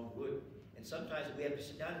that strong wood. And sometimes we have to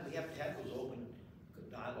sit down and we have to have those open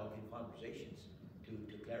dialogue and conversations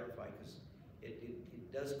to clarify, because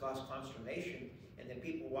it does cause consternation, and then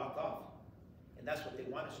people walk off. And that's what they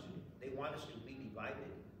want us to do. They want us to be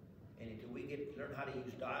divided. And until we learn how to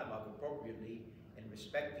use dialogue appropriately and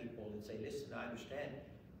respect people and say, "Listen, I understand."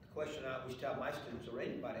 The question I always tell my students or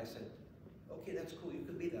anybody, I said, "Okay, that's cool. You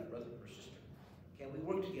could be that brother or sister. Can we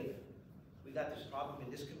work together? We got this problem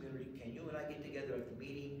in this community. Can you and I get together at the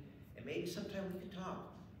meeting, and maybe sometime we can talk?"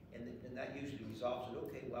 And that usually resolves it.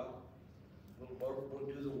 Okay, well, we'll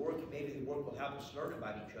do the work, and maybe the work will help us learn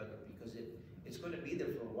about each other, because it's going to be there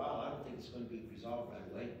for a while. I don't think it's going to be resolved right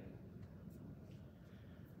away.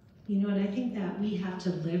 You know, and I think that we have to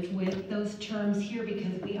live with those terms here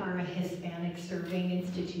because we are a Hispanic serving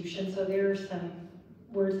institution. So there are some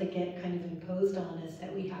words that get kind of imposed on us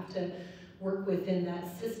that we have to work within that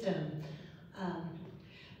system.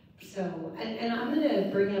 And I'm going to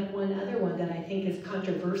bring up one other one that I think is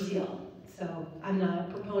controversial. So I'm not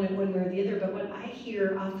a proponent one way or the other, but what I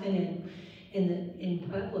hear often in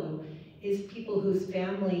Pueblo is people whose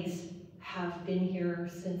families have been here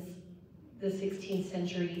since the 16th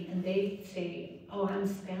century, and they say, "Oh, I'm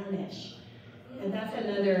Spanish." And that's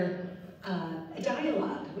another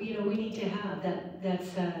dialogue, you know, we need to have.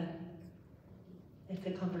 It's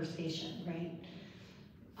a conversation, right?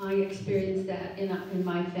 I experienced that in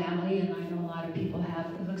my family, and I know a lot of people have.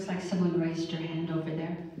 It looks like someone raised their hand over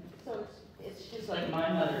there. So it's just like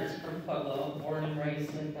my mother's from Pueblo, born and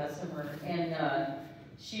raised in Bessemer, and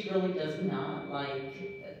she really does not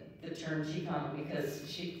like the term Chicano because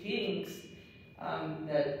she thinks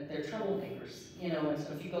that they're troublemakers, you know, and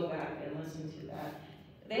so if you go back and listen to that,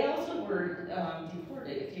 they also were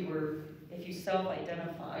deported. If you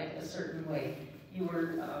self-identified a certain way, you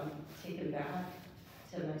were taken back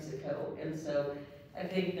to Mexico, and so I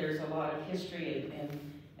think there's a lot of history,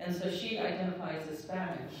 and so she identifies as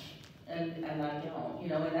Spanish, and I don't, you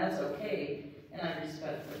know, and that's okay, and I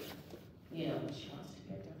respect her, you know, she wants to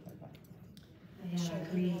be identified. Yeah,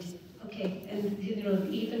 agreed. Okay, and you know,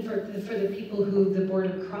 even for the people who the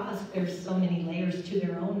border crossed, there's so many layers to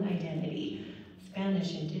their own identity.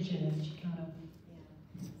 Spanish, indigenous, Chicano.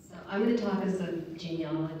 So I'm going to talk as a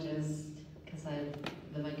genealogist because I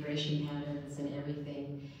the migration patterns and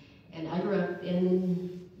everything. And I grew up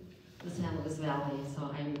in the San Luis Valley,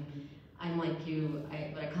 so I'm like you.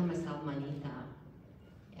 But I call myself Manita.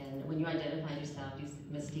 And when you identify yourself, you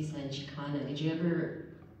mestiza and Chicana. Did you ever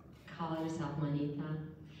call yourself Manita?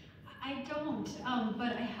 I don't,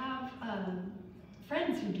 but I have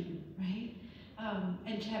friends who do, right?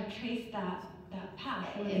 And to have traced that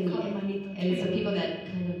path, what they call the Manito and tree. so people that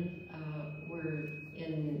kind of were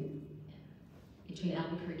in between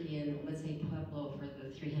Albuquerque and, let's say, Pueblo for the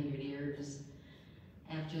 300 years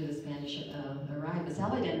after the Spanish arrived. But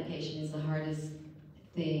self-identification is the hardest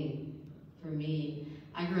thing for me.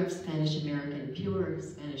 I grew up Spanish American, pure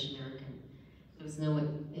Spanish American. There was no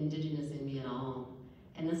indigenous in me at all.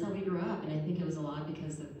 And that's how we grew up, and I think it was a lot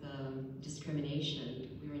because of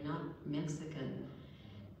discrimination. We were not Mexican.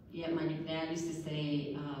 Yet my dad used to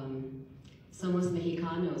say, somos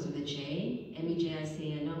mexicanos with a J,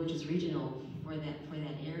 M-E-J-I-C-A-N-O, which is regional for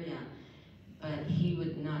that area. But he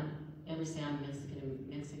would not ever say I'm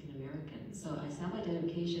Mexican American. So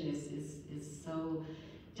self-identification is so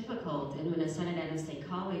difficult. And when I started at State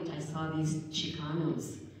College, I saw these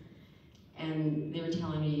Chicanos. And they were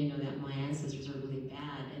telling me, you know, that my ancestors are really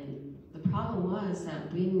bad. And the problem was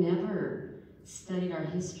that we never studied our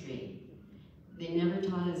history. They never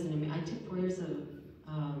taught us, I took 4 years of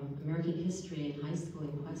American history in high school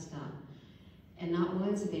in Cuesta. And not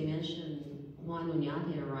once did they mention Juan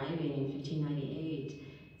Oñate arriving in 1598.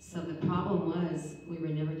 So the problem was we were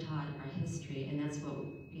never taught our history, and that's what,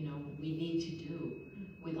 you know, we need to do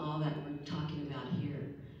with all that we're talking about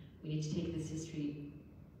here. We need to take this history,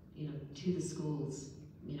 you know, to the schools,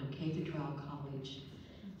 you know, K through 12, college.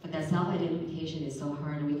 But that self-identification is so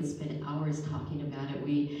hard, and we can spend hours talking about it.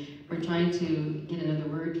 We're trying to get another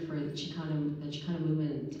word for the Chicano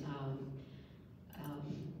movement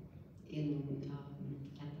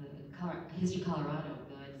at the History Colorado,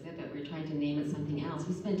 the exhibit. We're trying to name it something else.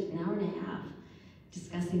 We spent an hour and a half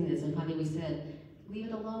discussing this, and finally we said, leave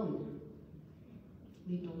it alone.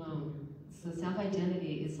 Leave it alone. So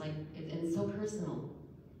self-identity is like, it's so personal.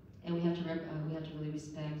 And we have to really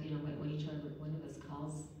respect, you know, what each one of us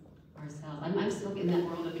calls ourselves. I'm still in that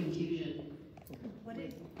world of confusion.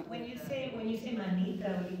 When you say Manita,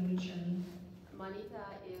 what do you mean, Charlene? Manita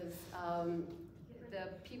is the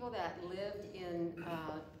people that lived in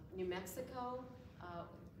New Mexico.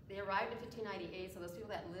 They arrived in 1598, so those people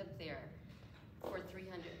that lived there for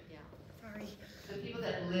 300, yeah. Sorry. The people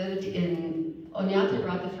that lived in, Oñate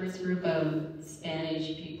brought the first group of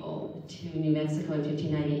Spanish people to New Mexico in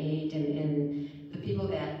 1598, and the people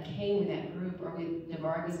that came with that group were with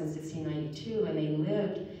Deborah in 1692, and they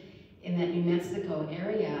lived in that New Mexico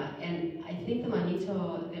area. And I think the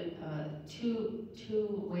Manito,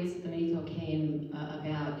 two ways that the Manito came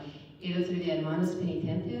about, either through the hermanos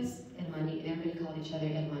penitentes, everybody called each other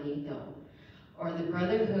hermanito, or the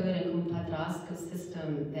brotherhood and compadrazgo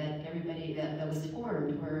system that that was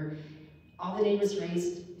formed, where all the neighbors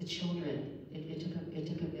raised the children. It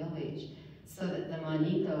took a village. So that the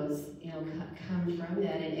manitos, you know, come from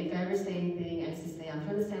that. And if I ever say anything, I used to say, I'm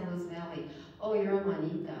from the San Luis Valley. Oh, you're a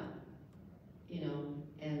manita. You know,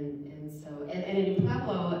 and so, and in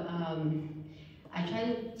Pueblo, I try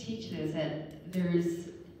to teach this, that there's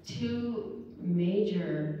two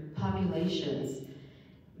major populations.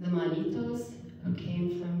 The manitos, who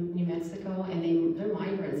came from New Mexico, and they're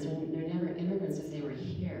migrants, they're never immigrants as they were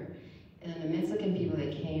here. And then the Mexican people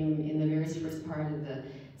that came in the very first part of the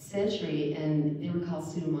century, and they were called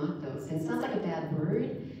sumatos. And it sounds like a bad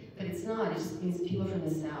word, but it's not. It just means people from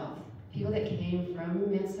the south. People that came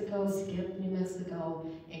from Mexico, skipped New Mexico,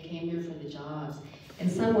 and came here for the jobs.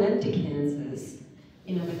 And some went to Kansas,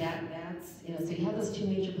 you know, but that's, you know, so you have those two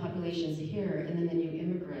major populations here, and then the new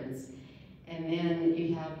immigrants. And then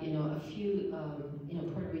you have, you know, a few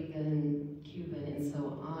Puerto Rican, Cuban, and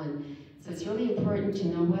so on. So it's really important to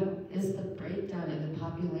know what is the breakdown of the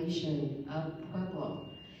population of Pueblo.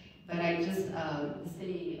 But I just, the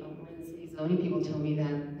city, when the city zoning people told me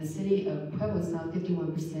that the city of Pueblo is now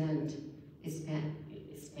 51%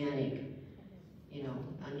 Hispanic,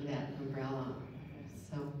 under that umbrella.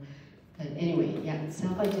 So, but anyway, yeah,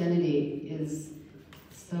 self-identity is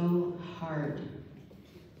so hard.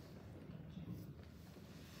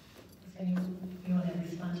 You want to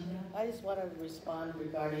respond to that? I just want to respond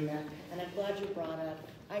regarding that, and I'm glad you brought up.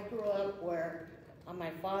 I grew up where, on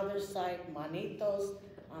my father's side, Manitos,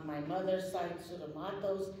 on my mother's side,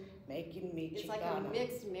 Surumatos, making me It's Chicana. like a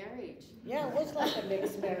mixed marriage. Yeah, it was like a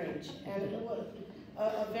mixed marriage, and it was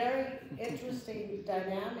a very interesting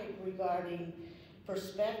dynamic regarding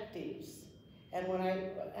perspectives. And when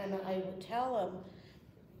I would tell them,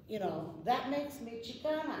 that makes me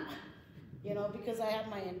Chicana, because I have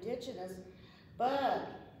my indigenous. But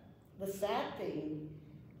the sad thing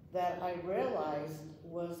that I realized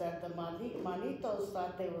was that the Manitos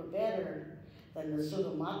thought they were better than the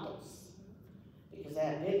Surumatos because they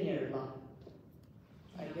had been here long.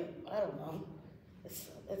 I don't know.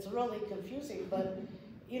 It's really confusing, but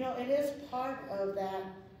it is part of that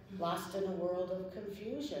lost in a world of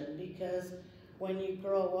confusion, because when you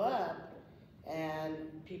grow up and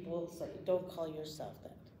people say, don't call yourself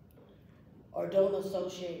that, or don't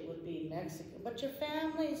associate with being Mexican, but your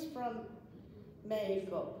family's from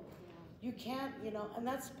Mexico. You can't, and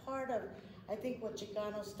that's part of, I think, what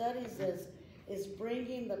Chicano studies is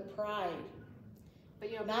bringing the pride, But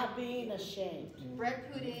not being ashamed.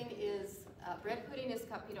 bread pudding is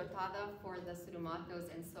capirotada for the Surumatos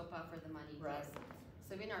and sopa for the Manitos. Right.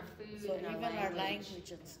 So even our food So and even our our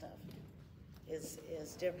language and stuff is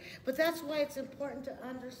different. But that's why it's important to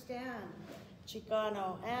understand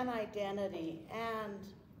Chicano and identity and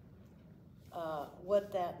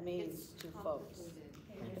what that means It's to folks.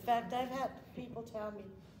 complicated. In fact, I've had people tell me,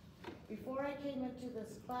 before I came into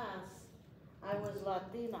this class, I was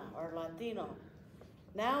Latina or Latino.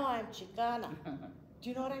 Now I'm Chicana. Do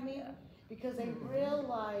you know what I mean? Because they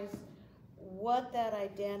realize what that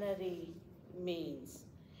identity means,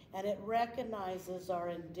 and it recognizes our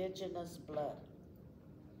indigenous blood.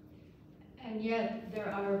 And yet,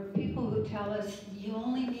 there are people who tell us, you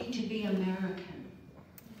only need to be American.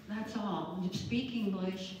 That's all. You speak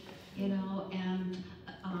English, and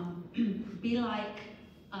be like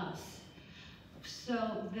us.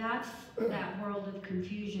 So that's that world of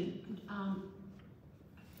confusion.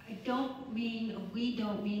 We don't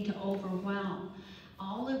mean to overwhelm.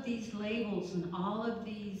 All of these labels and all of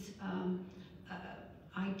these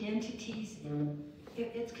identities,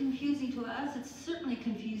 it's confusing to us. It's certainly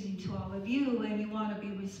confusing to all of you, and you want to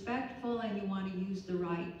be respectful and you want to use the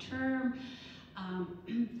right term.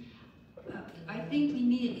 I think we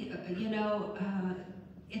need,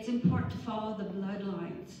 it's important to follow the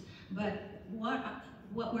bloodlines, but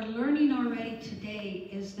what we're learning already today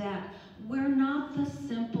is that we're not the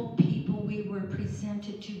simple people we were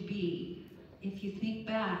presented to be. If you think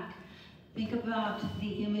back, think about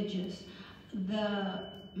the images.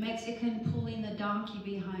 The Mexican pulling the donkey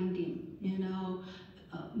behind him,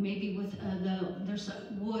 maybe with there's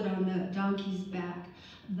wood on the donkey's back.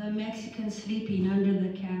 The Mexican sleeping under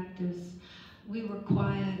the cactus. We were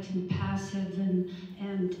quiet and passive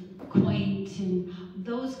and quaint, and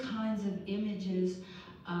those kinds of images.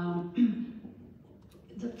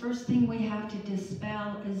 The first thing we have to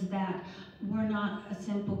dispel is that we're not a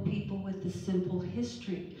simple people with a simple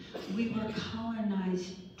history. We were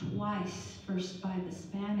colonized twice, first by the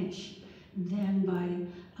Spanish, then by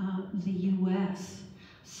the US.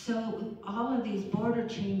 So all of these border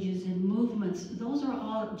changes and movements, those are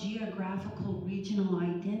all geographical regional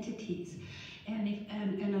identities.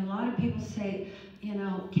 And a lot of people say,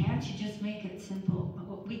 can't you just make it simple?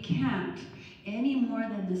 Well, we can't, any more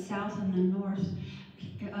than the South and the North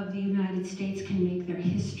of the United States can make their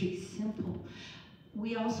history simple.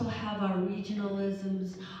 We also have our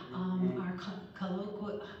regionalisms, our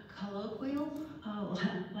colloquial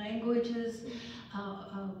languages,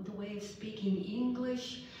 the way of speaking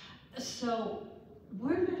English. So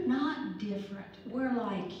we're not different. We're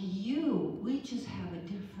like you. We just have a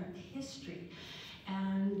different history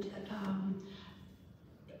and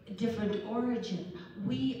different origin.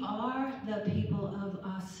 We are the people of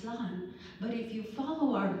Aztlán, but if you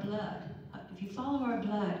follow our blood,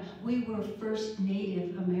 we were first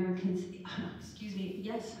Native Americans,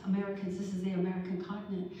 Americans, this is the American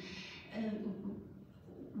continent.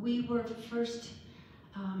 We were first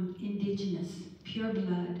indigenous, pure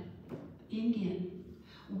blood, Indian.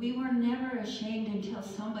 We were never ashamed until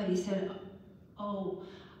somebody said, oh,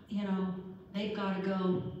 they've got to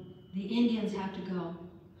go, the Indians have to go.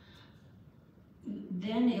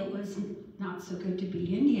 Then it was not so good to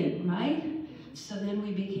be Indian, right? So then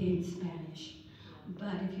we became Spanish.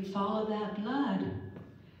 But if you follow that blood,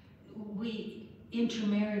 we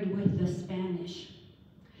intermarried with the Spanish.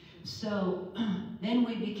 So then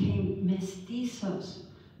we became mestizos,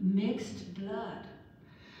 mixed blood.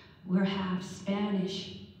 We're half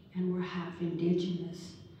Spanish and we're half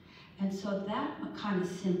indigenous. And so that kind of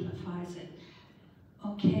simplifies it.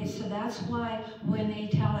 Okay, so that's why when they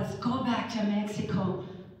tell us, go back to Mexico,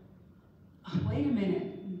 wait a minute,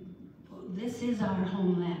 this is our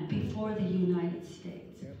homeland before the United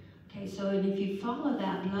States. Yep. Okay, so and if you follow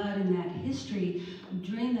that blood and that history,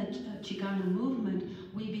 during the Chicano movement,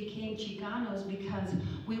 we became Chicanos because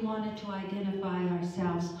we wanted to identify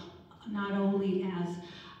ourselves not only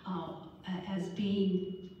as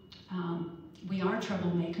being, we are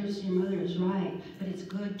troublemakers, your mother is right, but it's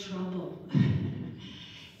good trouble.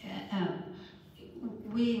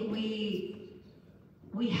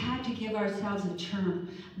 We had to give ourselves a term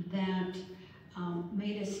that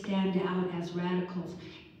made us stand out as radicals.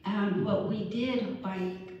 And what we did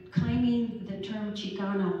by claiming the term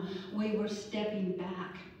Chicano, we were stepping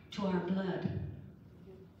back to our blood.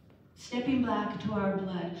 Stepping back to our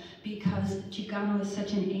blood, because Chicano is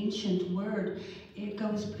such an ancient word. It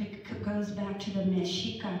goes back to the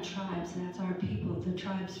Mexica tribes. That's our people, the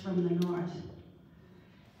tribes from the north.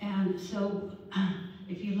 And so,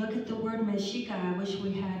 if you look at the word Mexica, I wish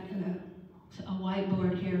we had a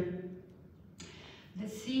whiteboard here. The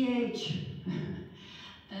CH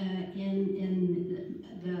in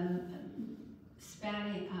the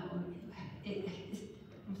Spanish, I'm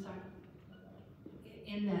sorry,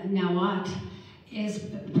 in the Nahuatl is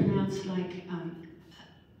pronounced like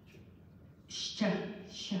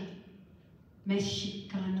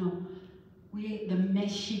Mexicano.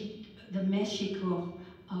 The Mexico,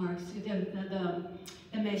 or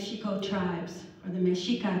the Mexico tribes, or the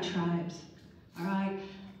Mexica tribes, all right?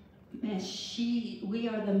 We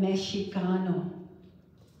are the Mexicano.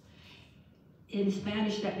 In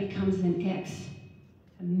Spanish, that becomes an X.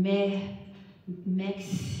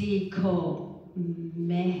 Mexico,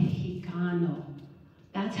 Mexicano.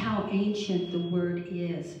 That's how ancient the word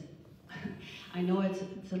is. I know it's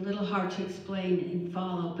a little hard to explain and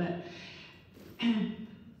follow, but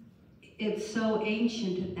it's so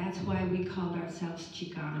ancient, that's why we called ourselves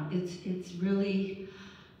Chicano. It's really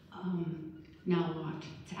Nahuatl,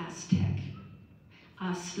 it's Aztec.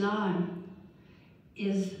 Aztlán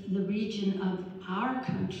is the region of our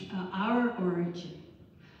country, our origin.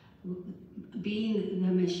 Being the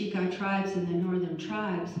Mexica tribes and the northern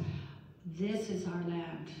tribes, this is our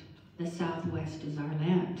land. The Southwest is our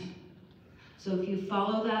land. So if you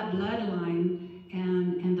follow that bloodline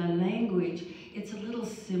and the language, it's a little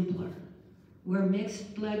simpler. We're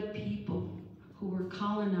mixed blood people who were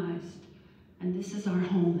colonized, and this is our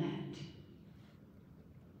homeland.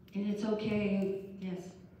 And it's okay,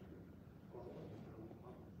 yes.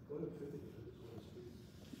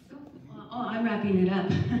 Oh, I'm wrapping it up.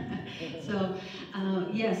 So,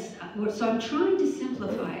 yes, so I'm trying to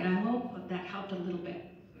simplify it. I hope that helped a little bit.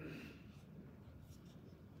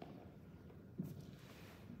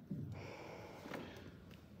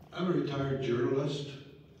 I'm a retired journalist,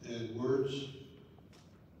 and words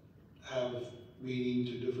have meaning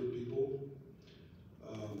to different people.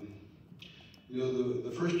 You know,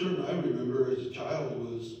 the first term I remember as a child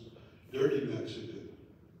was dirty Mexican.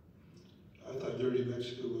 I thought dirty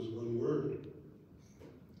Mexican was one word.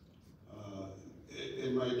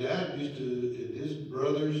 And my dad used to, and his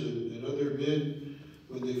brothers and other men,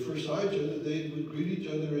 when they first saw each other, they would greet each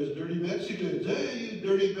other as dirty Mexicans. Hey, you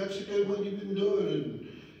dirty Mexican, what you been doing?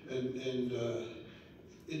 And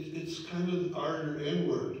it's kind of our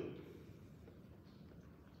N-word.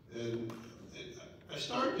 And I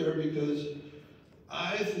start there because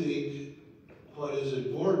I think what is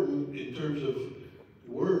important in terms of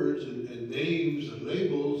words and names and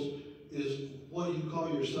labels is what you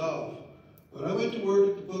call yourself. When I went to work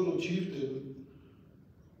at the Pueblo Chieftain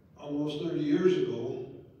almost 30 years ago,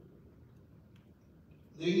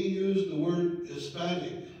 they used the word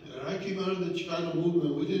Hispanic. And I came out of the Chicano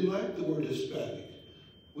movement, we didn't like the word Hispanic.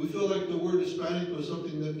 We felt like the word Hispanic was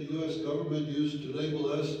something that the U.S. government used to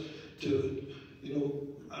label us to, you know,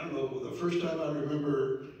 I don't know, the first time I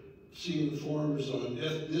remember seeing forms on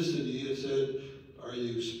ethnicity, it said, are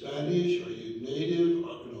you Spanish, are you native?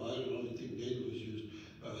 No, I don't think native was used.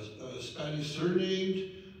 Spanish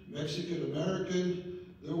surnamed, Mexican American,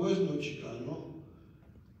 there was no Chicano.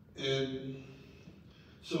 And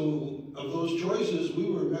so of those choices, we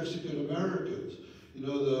were Mexican Americans. You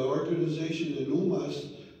know, the organization in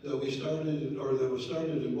UMAS that we started, or that was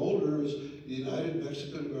started in Boulder, was the United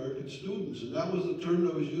Mexican American Students, and that was the term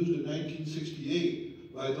that was used in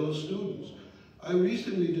 1968 by those students. I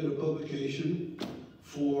recently did a publication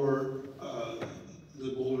for the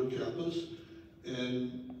Boulder campus,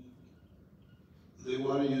 and they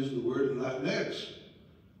want to use the word Latinx.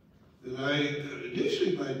 And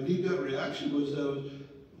initially my knee-gut reaction was,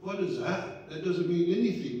 what is that? That doesn't mean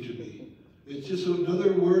anything to me. It's just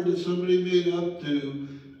another word that somebody made up to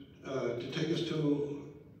take us to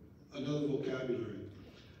another vocabulary.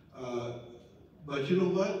 But you know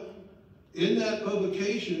what? In that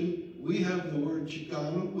publication, we have the word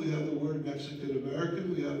Chicano, we have the word Mexican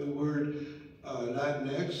American, we have the word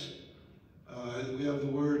Latinx, we have the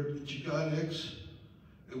word Chicanx,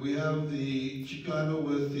 and we have the Chicano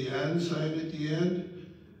with the and sign at the end.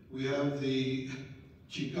 We have the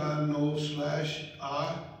Chicano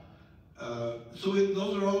 /a. So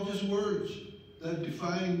those are all just words that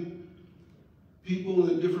define people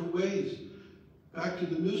in different ways. Back to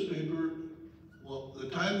the newspaper, well, the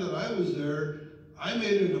time that I was there, I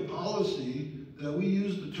made it a policy that we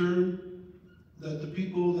use the term that the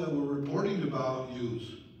people that we're reporting about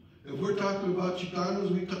use. If we're talking about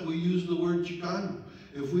Chicanos, we use the word Chicano.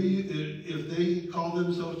 If they call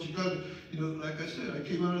themselves Chicano, you know, like I said, I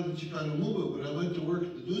came out of the Chicano movement. When I went to work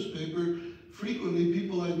at the newspaper, frequently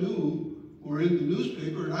people I knew were in the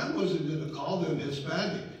newspaper, and I wasn't going to call them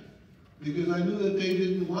Hispanic because I knew that they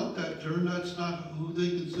didn't want that term. That's not who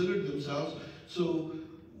they considered themselves. So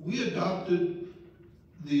we adopted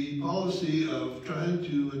the policy of trying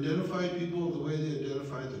to identify people the way they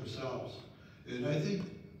identify themselves. And I think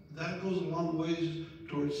that goes a long ways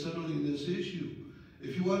towards settling this issue.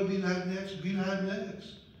 If you want to be Latinx, be Latinx.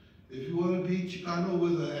 If you want to be Chicano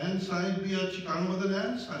with an and sign, be a Chicano with an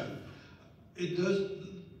and sign. It does,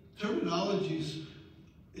 terminologies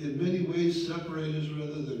in many ways separate us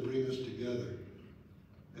rather than bring us together.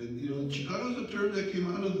 And you know, Chicano is a term that came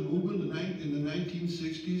out of the movement in the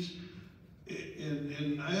 1960s.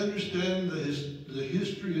 And I understand the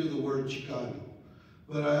history of the word Chicano,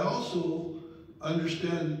 but I also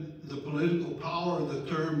understand the political power the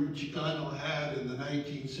term Chicano had in the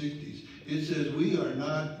 1960s. It says we are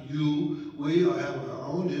not you, we have our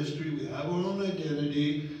own history, we have our own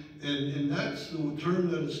identity, and that's the term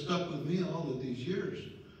that has stuck with me all of these years.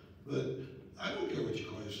 But I don't care what you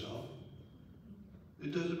call yourself.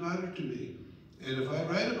 It doesn't matter to me. And if I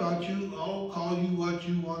write about you, I'll call you what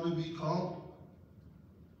you want to be called.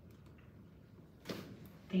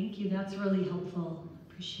 Thank you, that's really helpful.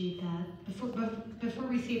 Appreciate that. Before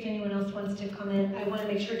we see if anyone else wants to comment, I want to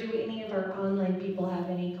make sure, do any of our online people have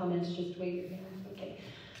any comments? Just wave your hand. Okay.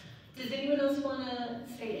 Does anyone else want to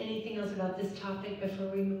say anything else about this topic before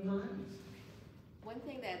we move on? One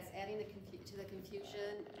thing that's adding to the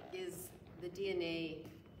confusion is the DNA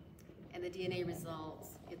and the DNA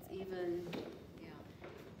results. It's even, yeah.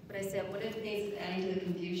 But I said, one of the things that's adding to the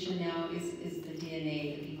confusion now is the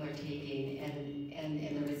DNA that people are taking and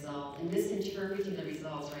the result. And misinterpreting the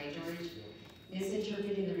results, right, George?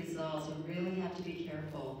 Misinterpreting the results, we really have to be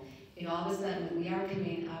careful. You know, all of a sudden, we are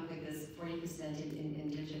coming up with this 40%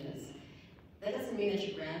 indigenous. That doesn't mean that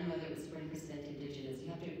your grandmother was 40% indigenous. You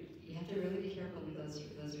have to really be careful with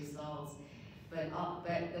those results. But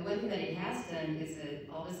the one thing that it has done is that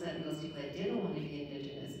all of a sudden, those people that didn't want to be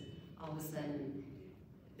indigenous, all of a sudden,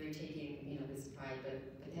 they're taking, you know, this pride. But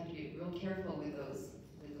they have to be real careful with those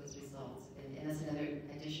results. And that's another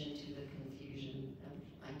addition to the confusion of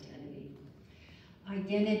identity.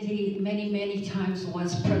 Identity many times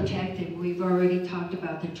was protected. We've already talked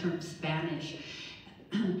about the term Spanish.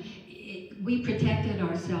 We protected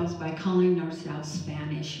ourselves by calling ourselves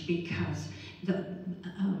Spanish because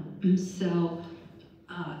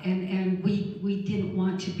we didn't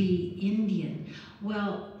want to be Indian.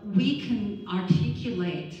 Well, we can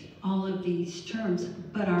articulate all of these terms,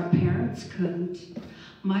 but our parents couldn't.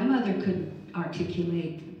 My mother couldn't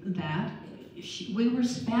articulate that. We were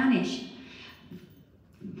Spanish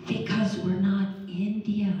because we're not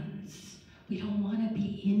Indians. We don't want to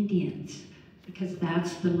be Indians because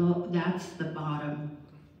that's the bottom,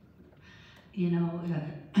 you know,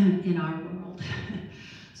 in our world.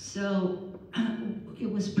 So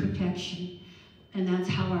it was protection, and that's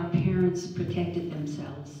how our parents protected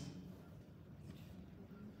themselves.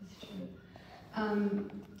 That's true.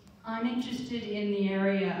 I'm interested in the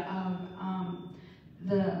area of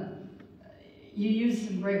you use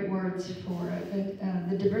some great words for it, but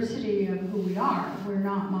the diversity of who we are. We're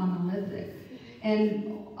not monolithic.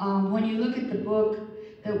 And when you look at the book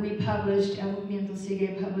that we published, El Movimiento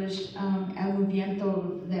Sigue published, El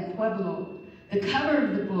Movimiento del Pueblo, the cover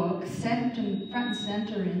of the book, front and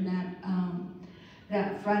center in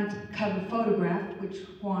that front cover photograph, which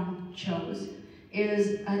Juan chose,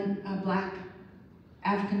 is a black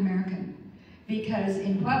African American. Because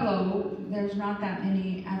in Pueblo, there's not that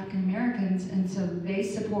many African Americans, and so they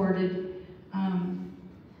supported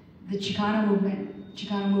the Chicano movement.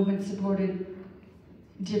 Chicano movement supported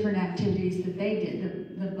different activities that they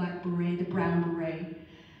did, the black beret, the brown beret.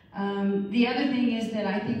 The other thing is that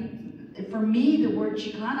I think, for me, the word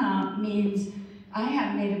Chicana means I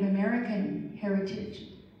have Native American heritage.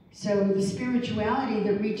 So the spirituality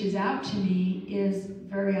that reaches out to me is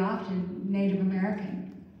very often Native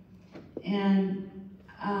American. And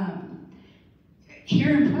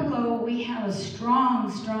here in Pueblo, we have a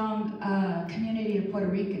strong community of Puerto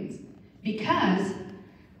Ricans, because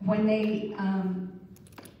when they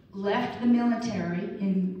left the military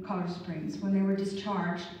in Colorado Springs, when they were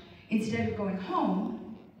discharged, instead of going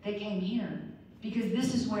home, they came here, because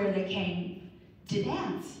this is where they came to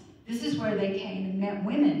dance. This is where they came and met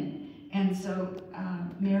women, and so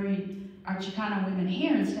married our Chicana women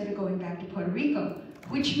here instead of going back to Puerto Rico,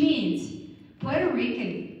 which means Puerto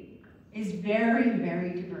Rican is very,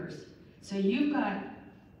 very diverse. So you've got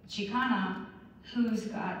Chicana who's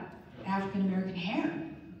got African American hair.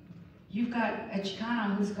 You've got a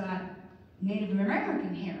Chicana who's got Native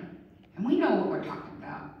American hair. And we know what we're talking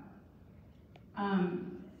about.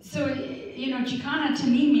 So, you know, Chicana to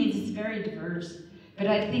me means it's very diverse. But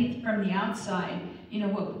I think from the outside, you know,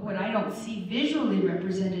 what I don't see visually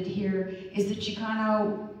represented here is the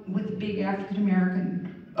Chicano with the big African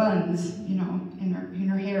American buns, you know, in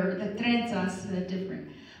her hair, the trenzas, the different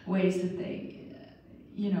ways that they,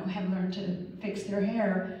 you know, have learned to fix their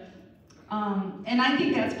hair. And I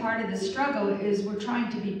think that's part of the struggle, is we're trying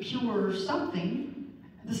to be pure or something.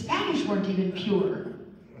 The Spanish weren't even pure.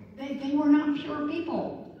 They were not pure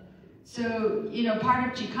people. So, you know, part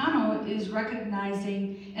of Chicano is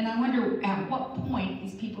recognizing, and I wonder at what point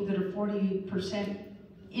these people that are 40%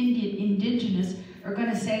 indigenous are going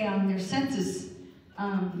to say on their census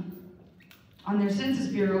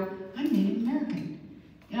bureau, I'm Native American.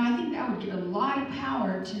 And I think that would give a lot of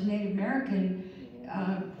power to Native American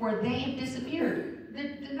where they have disappeared.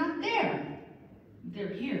 They're not there. They're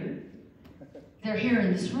here. They're here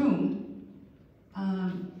in this room.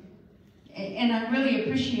 And I really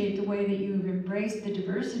appreciate the way that you've embraced the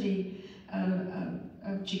diversity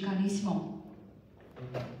of Chicanismo.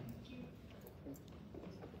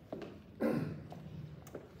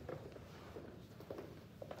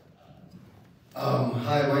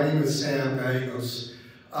 Hi, my name is Sam Gallegos.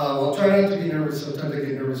 I'll try not to be nervous. Sometimes I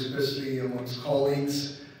get nervous, especially amongst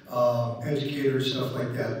colleagues, educators, stuff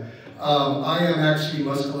like that. I am actually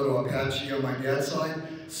Muscatito Apache on my dad's side,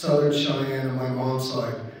 Southern Cheyenne on my mom's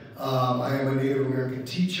side. I am a Native American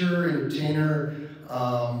teacher, entertainer.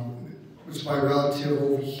 It's my relative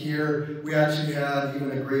over here. We actually had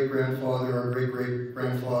even a great-grandfather or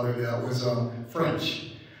great-great-grandfather that was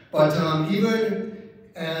French. But even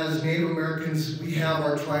as Native Americans, we have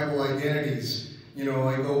our tribal identities. You know,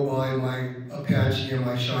 I go by my Apache and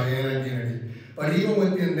my Cheyenne identity. But even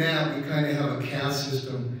within that, we kind of have a caste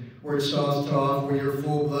system where it starts off where you're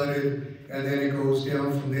full-blooded, and then it goes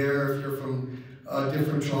down from there if you're from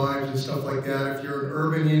different tribes and stuff like that. If you're an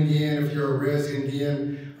urban Indian, if you're a res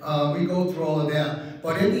Indian, we go through all of that.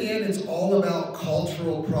 But in the end, it's all about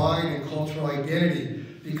cultural pride and cultural identity.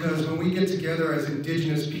 Because when we get together as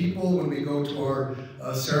indigenous people, when we go to our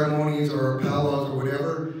ceremonies or our powwows or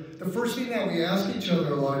whatever, the first thing that we ask each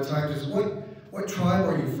other a lot of times is, what tribe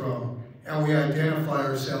are you from? And we identify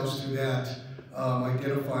ourselves through that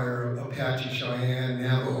identifier of Apache, Cheyenne,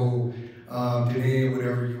 Navajo, Dene,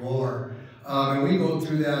 whatever you are. And we go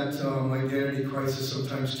through that identity crisis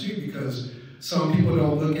sometimes too, because some people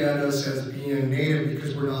don't look at us as being Native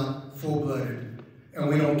because we're not full-blooded. And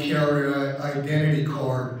we don't carry an identity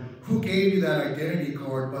card. Who gave you that identity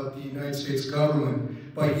card but the United States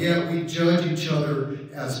government? But yet we judge each other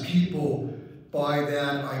as people by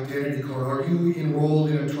that identity card. Are you enrolled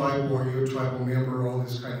in a tribe, or are you a tribal member, all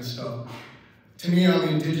this kind of stuff? To me, I'm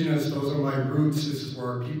indigenous. Those are my roots. This is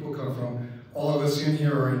where people come from. All of us in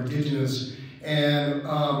here are indigenous. And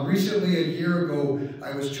recently, a year ago,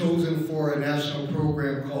 I was chosen for a national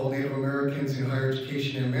program called Native Americans in Higher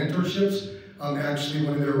Education and Mentorships. I'm actually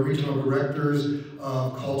one of their regional directors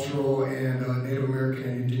of cultural and Native American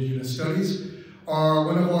and Indigenous Studies.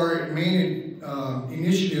 One of our main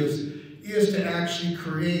initiatives is to actually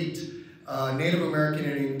create Native American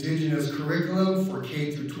and Indigenous curriculum for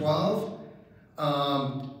K through 12.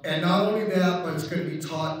 And not only that, but it's going to be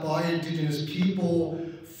taught by Indigenous people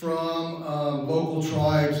from local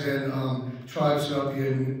tribes and tribes up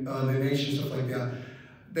in the nation, stuff like that.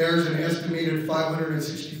 There's an estimated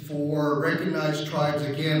 564 recognized tribes,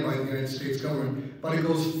 again, by the United States government. But it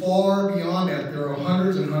goes far beyond that. There are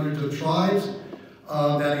hundreds and hundreds of tribes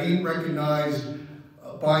that ain't recognized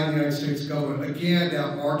by the United States government. Again,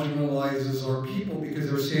 that marginalizes our people because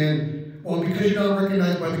they're saying, well, because you're not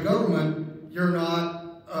recognized by the government, you're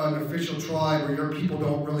not an official tribe, or your people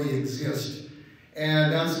don't really exist.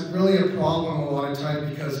 And that's really a problem a lot of times,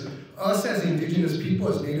 because us as indigenous people,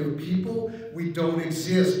 as Native people, we don't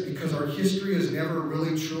exist because our history has never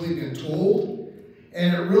really truly been told.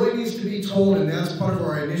 And it really needs to be told, and that's part of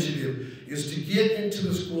our initiative, is to get into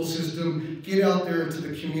the school system, get out there into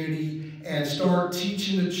the community, and start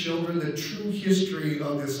teaching the children the true history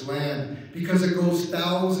of this land, because it goes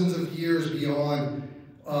thousands of years beyond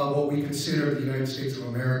what we consider the United States of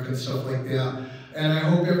America and stuff like that. And I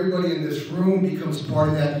hope everybody in this room becomes part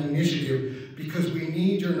of that initiative, because we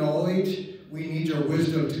need your knowledge, we need your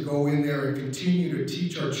wisdom to go in there and continue to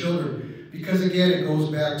teach our children. Because again, it goes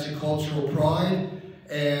back to cultural pride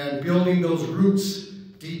and building those roots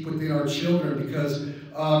deep within our children. Because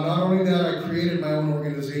not only that, I created my own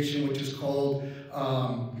organization, which is called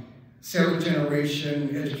Seventh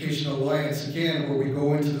Generation Education Alliance, again, where we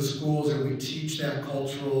go into the schools and we teach that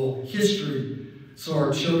cultural history, so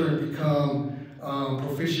our children become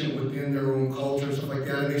proficient within their own culture and stuff like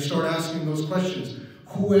that, and they start asking those questions.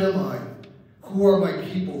 Who am I? Who are my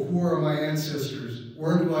people? Who are my ancestors?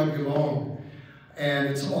 Where do I belong? And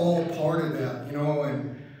it's all part of that, you know,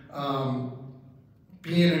 and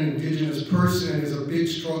being an indigenous person is a big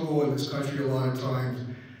struggle in this country a lot of times,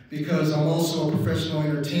 because I'm also a professional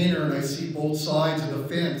entertainer and I see both sides of the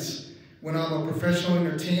fence. When I'm a professional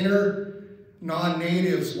entertainer,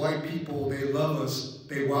 non-natives, white people, they love us,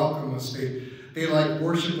 they welcome us, they like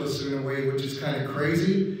worship us in a way, which is kind of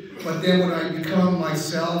crazy. But then when I become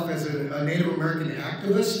myself as a Native American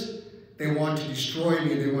activist, they want to destroy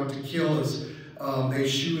me, they want to kill us. They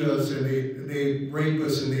shoot us and they rape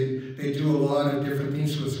us and they do a lot of different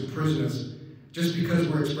things to us, imprison us, just because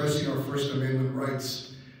we're expressing our First Amendment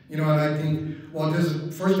rights. You know, and I think, well,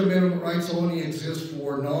 does First Amendment rights only exist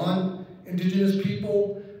for non-Indigenous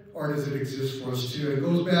people, or does it exist for us too? It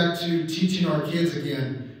goes back to teaching our kids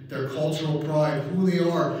again their cultural pride, who they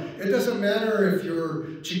are. It doesn't matter if you're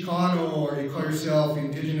Chicano or you call yourself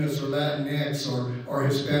Indigenous or Latinx or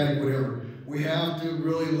Hispanic, whatever. We have to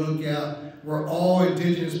really look at, we're all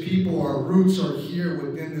Indigenous people, our roots are here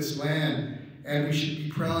within this land, and we should be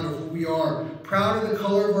proud of who we are, proud of the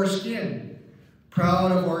color of our skin,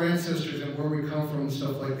 proud of our ancestors and where we come from and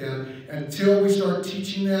stuff like that. Until we start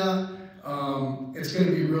teaching that, it's going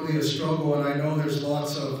to be really a struggle, and I know there's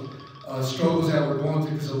lots of struggles that we're going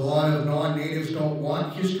through, because a lot of non-natives don't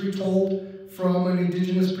want history told from an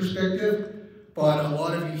indigenous perspective, but a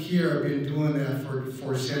lot of you here have been doing that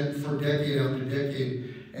for decade after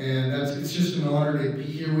decade, and it's just an honor to be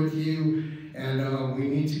here with you, and we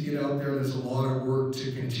need to get out there. There's a lot of work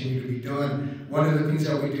to continue to be done. One of the things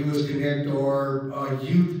that we do is connect our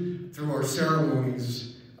youth through our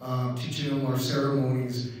ceremonies, teaching them our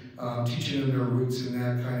ceremonies, teaching them their roots in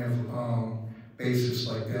that kind of basis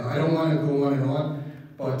like that. I don't want to go on and on,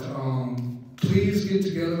 but please get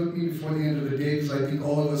together with me before the end of the day, because I think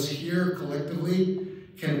all of us here collectively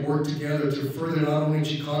can work together to further not only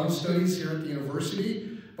Chicano studies here at the university,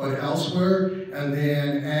 but elsewhere, and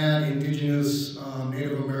then add Indigenous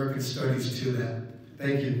Native American studies to that.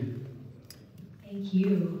 Thank you. Thank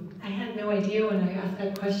you. I had no idea when I asked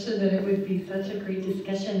that question that it would be such a great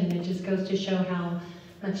discussion, and it just goes to show how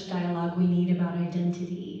much dialogue we need about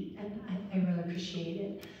identity, and I really appreciate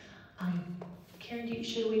it. Karen, do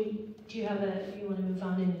you want to move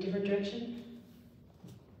on in a different direction?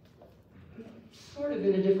 Sort of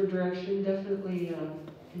in a different direction, definitely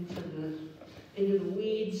into the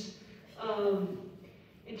weeds.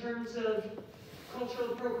 In terms of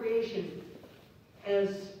cultural appropriation,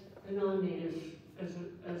 as a non-native,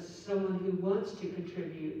 as someone who wants to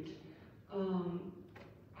contribute,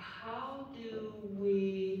 how do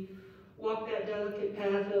we walk that delicate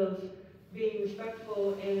path of being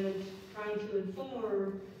respectful and trying to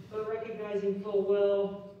inform, but recognizing full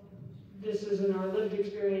well this isn't our lived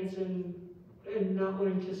experience, and not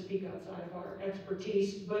wanting to speak outside of our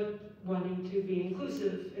expertise, but wanting to be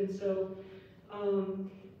inclusive. And so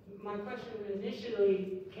my question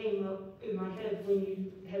initially came up in my head when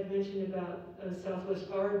you had mentioned about Southwest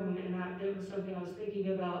Garden, and it was something I was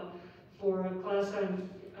thinking about for a class I'm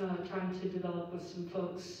trying to develop with some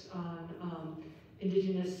folks on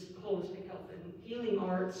Indigenous holistic health and healing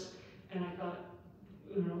arts. And I thought,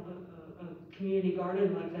 you know, a community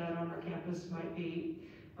garden like that on our campus might be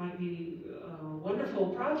a wonderful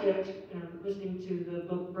project. And listening to the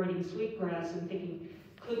book Braiding Sweetgrass and thinking,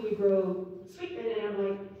 could we grow sweet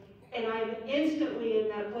potato? And I'm instantly in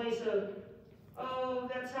that place of, oh,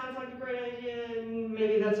 that sounds like a great idea, and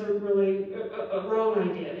maybe that's a really a wrong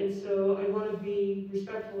idea. And so I want to be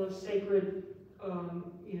respectful of sacred,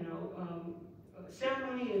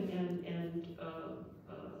 ceremony and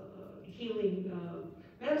healing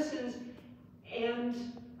medicines, and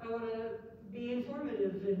I want to be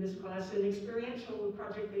informative in this class and experiential with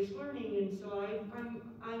project-based learning. And so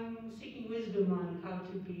I'm seeking wisdom on how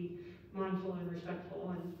to be mindful and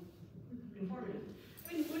respectful and informative.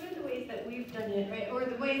 I mean, one of the ways that we've done it, right, or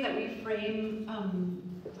the way that we frame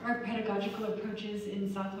our pedagogical approaches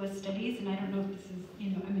in Southwest Studies, and I don't know if this is,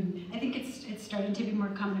 I think it's starting to be more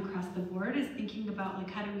common across the board, is thinking about like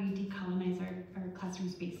how do we decolonize our classroom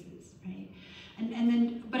spaces, right?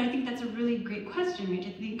 But I think that's a really great question, right,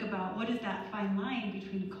 to think about what is that fine line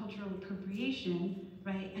between cultural appropriation,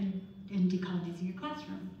 right, and decolonizing your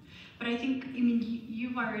classroom. But I think,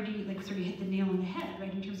 you've already like sort of hit the nail on the head,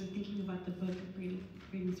 right, in terms of thinking about the book of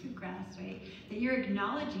Braiding Sweetgrass, right, that you're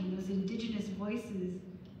acknowledging those indigenous voices.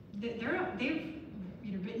 They've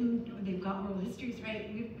written, they've got oral histories, right?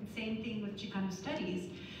 Same thing with Chicano studies.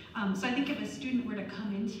 So I think if a student were to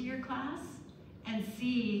come into your class and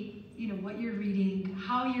see, what you're reading,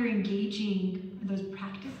 how you're engaging those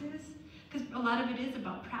practices, because a lot of it is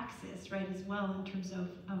about praxis, right, as well, in terms of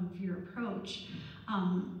your approach.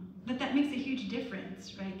 But that makes a huge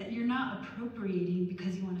difference, right? That you're not appropriating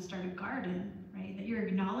because you want to start a garden, right? That you're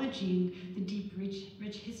acknowledging the deep,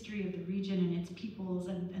 rich history of the region and its peoples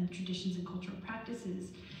and traditions and cultural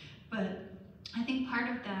practices. But I think part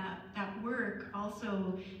of that work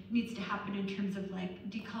also needs to happen in terms of like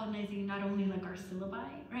decolonizing not only like our syllabi,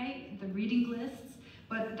 right? The reading lists,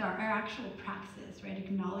 but our actual praxis, right?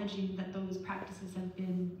 Acknowledging that those practices have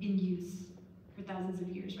been in use for thousands of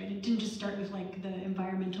years, right? It didn't just start with like the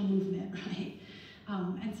environmental movement, right?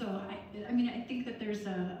 And so I think that there's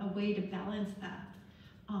a way to balance that.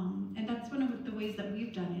 And that's one of the ways that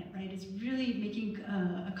we've done it, right? Is really making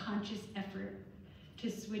a conscious effort to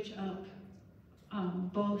switch up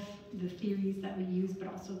both the theories that we use, but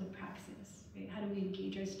also the praxis, right? How do we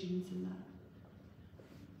engage our students in that?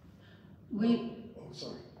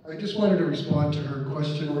 Sorry. I just wanted to respond to her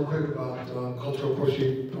question real quick about cultural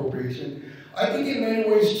appropriation. I think in many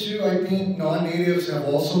ways too, I think non-natives have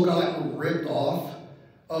also gotten ripped off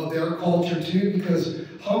of their culture too, because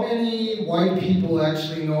how many white people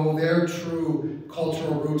actually know their true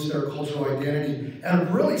cultural roots, their cultural identity,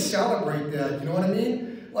 and really celebrate that, you know what I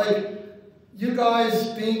mean? Like, you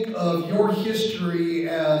guys think of your history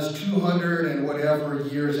as 200 and whatever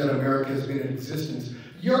years that America has been in existence.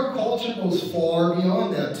 Your culture goes far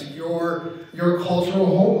beyond that to your cultural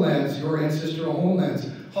homelands, your ancestral homelands.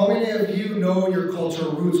 How many of you know your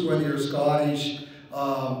cultural roots, whether you're Scottish,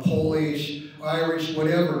 Polish, Irish,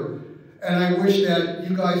 whatever? And I wish that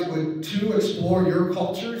you guys would too explore your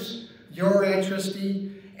cultures, your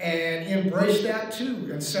ancestry, and embrace that too,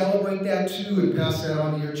 and celebrate that too, and pass that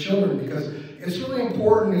on to your children, because it's really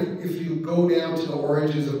important if you go down to the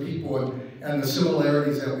origins of people and the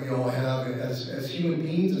similarities that we all have as human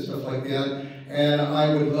beings and stuff like that. And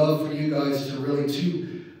I would love for you guys to really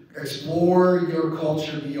too explore your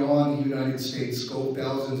culture beyond the United States, go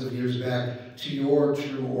thousands of years back to your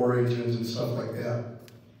true origins and stuff like that.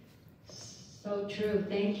 So true,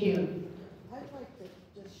 thank you. I'd like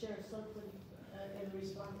to just share something in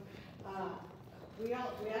response. We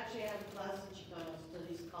actually have a class in Chicano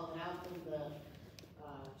Studies called Health in the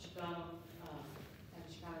Chicano and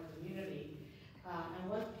Chicano Community. And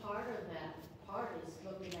one part of that is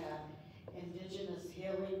looking at indigenous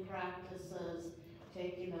healing practices,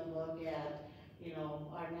 taking a look at,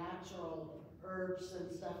 our natural herbs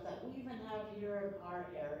and stuff that we even have here in our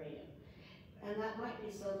area. And that might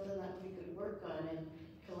be something that we could work on and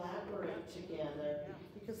collaborate together,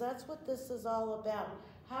 because that's what this is all about.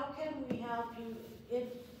 How can we help you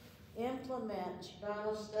implement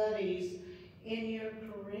Chicano studies in your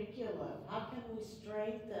curriculum? How can we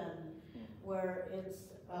strengthen where it's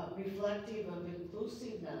reflective of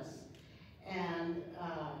inclusiveness? And,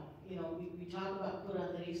 we talk about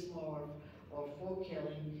curanderismo or folk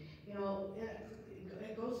healing.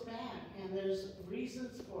 It goes back, and there's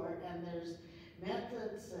reasons for it, and there's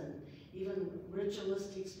methods and even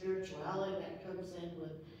ritualistic spirituality that comes in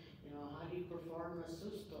with, how do you perform a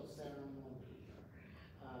susto ceremony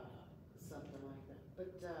or something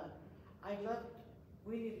like that. But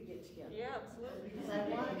we need to get together. Yeah, absolutely. Because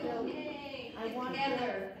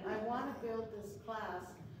I want to build this class,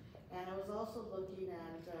 and I was also looking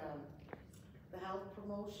at the health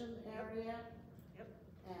promotion area. Yep.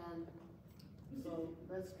 And so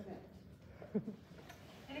let's connect.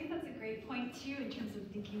 I think that's a great point too in terms of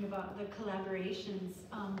thinking about the collaborations,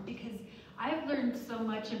 because I've learned so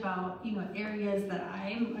much about, areas that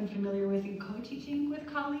I'm unfamiliar with in co-teaching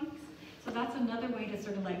with colleagues. So that's another way to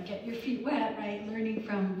sort of like get your feet wet, right? Learning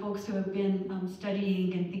from folks who have been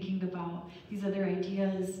studying and thinking about these other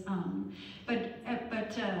ideas.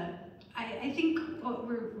 I think what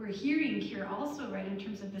we're hearing here also, right, in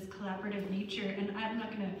terms of this collaborative nature, and I'm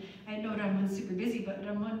not gonna, I know Ramon's super busy, but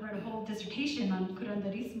Ramon wrote a whole dissertation on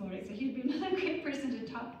curanderismo, right? So he'd be another great person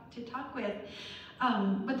to talk with.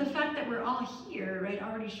 But the fact that we're all here, right,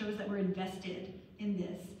 already shows that we're invested in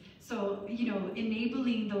this. So,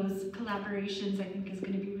 enabling those collaborations, I think, is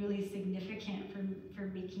going to be really significant for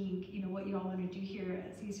making, what you all want to do here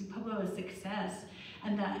at CSU Pueblo a success.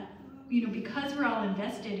 And that, because we're all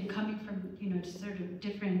invested and coming from, sort of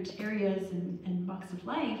different areas and walks of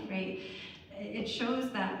life, right, it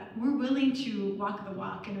shows that we're willing to walk the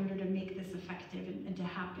walk in order to make this effective and to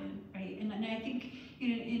happen, right? And I think,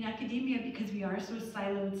 in academia, because we are so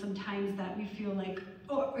siloed sometimes that we feel like,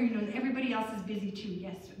 everybody else is busy too.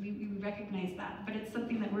 Yes, we recognize that, but it's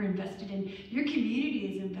something that we're invested in. Your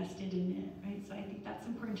community is invested in it, right? So I think that's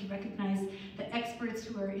important to recognize the experts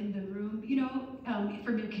who are in the room,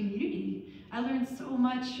 from your community. I learn so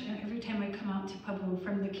much every time I come out to Pueblo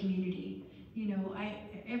from the community.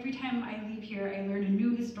 Every time I leave here, I learn a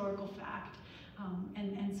new historical fact.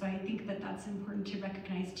 And so I think that that's important to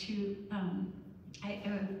recognize too.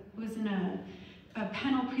 I was in a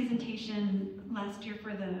panel presentation last year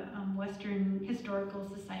for the Western Historical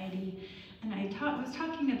Society, and I was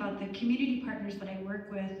talking about the community partners that I work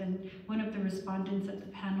with, and one of the respondents at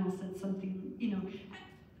the panel said something,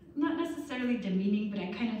 not necessarily demeaning, but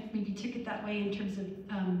I kind of maybe took it that way in terms of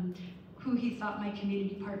who he thought my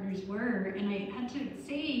community partners were, and I had to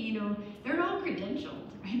say, they're all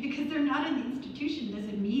credentialed, right? Because they're not in the institution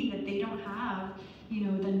doesn't mean that they don't have,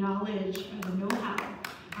 the knowledge or the know-how.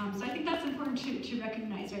 So I think that's important to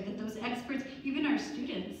recognize, right? That those experts, even our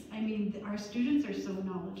students, our students are so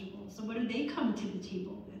knowledgeable. So what do they come to the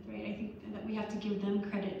table with, right? I think that we have to give them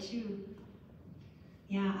credit too.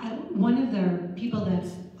 Yeah, one of the people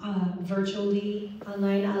that's virtually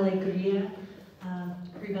online, Alegria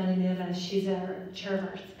Rivadeneira, she's our chair of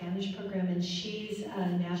our Spanish program, and she's a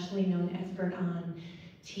nationally known expert on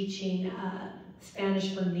teaching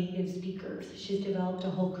Spanish for native speakers. She's developed a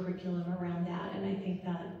whole curriculum around that, and I think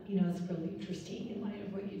that, is really interesting in light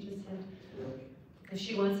of what you just said. If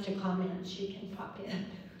she wants to comment, she can pop in.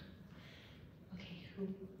 Okay, who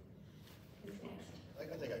is next?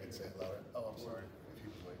 I think I can say it louder. Oh, I'm sorry. If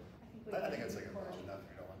you would wait. I think I'd say it loud enough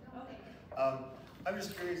if you don't want. Okay. I'm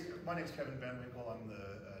just curious. My name's Kevin Van Winkle. I'm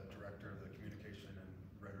the director of the Communication and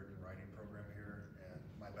Rhetoric and Writing program here, and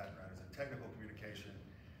my background is in technical communication.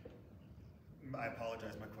 I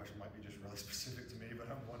apologize, my question might be just really specific to me, but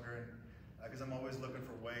I'm wondering, because I'm always looking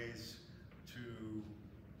for ways to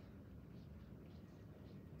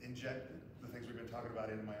inject the things we've been talking about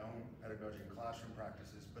into my own pedagogy and classroom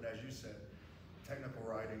practices, but as you said, technical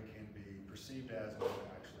writing can be perceived as, or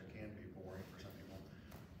actually can be boring for some people.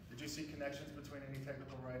 Did you see connections between any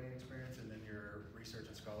technical writing experience and then your research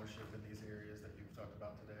and scholarship in these areas that you've talked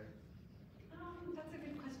about today? That's a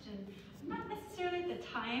good question. Not necessarily at the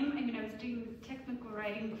time. I was doing technical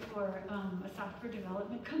writing for a software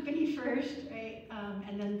development company first, right?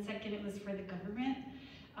 And then second, it was for the government.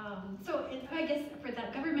 I guess for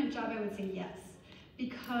that government job, I would say yes,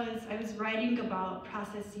 because I was writing about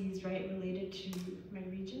processes, right, related to my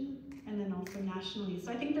region and then also nationally.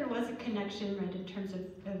 So I think there was a connection, right, in terms of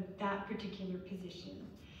that particular position.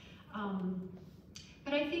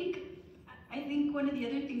 But I think one of the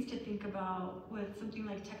other things to think about with something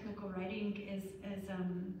like technical writing is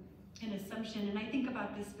an assumption, and I think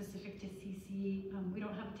about this specific to CC. We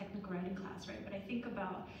don't have a technical writing class, right? But I think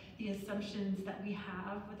about the assumptions that we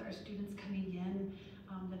have with our students coming in,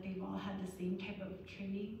 that they've all had the same type of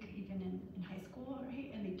training, even in high school,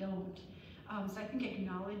 right? And they don't. So I think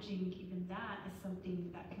acknowledging even that is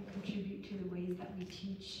something that can contribute to the ways that we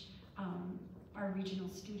teach our regional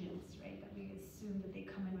students, right? That we assume that they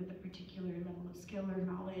come in with a particular level of skill or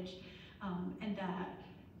knowledge, and that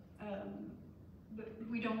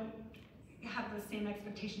we don't have those same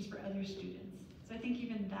expectations for other students. So I think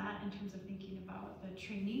even that, in terms of thinking about the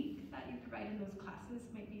training that you provide in those classes,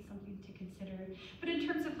 might be something to consider. But in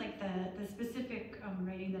terms of like the specific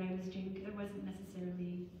writing that I was doing, there wasn't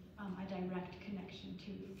necessarily a direct connection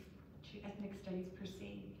to ethnic studies per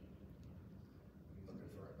se. Looking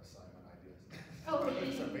for assignment ideas. Oh,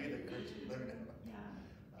 okay. So me, let me know. Yeah.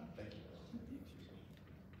 Thank you.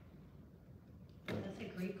 That's a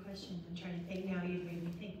great question. I'm trying to think now. You made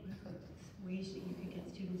me think ways that you could get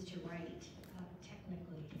students to write tech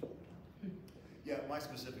technically. Yeah, my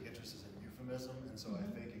specific interest is in euphemism, and so I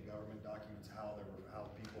think in government documents how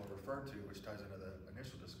people are referred to, which ties into the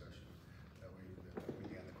initial discussion that we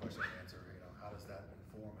began the question and answer. You know, how does that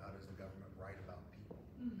inform? How does the government write about people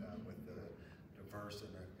with the diverse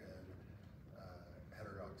and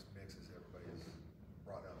heterodox mix as everybody has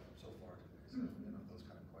brought up so far today? So you know, those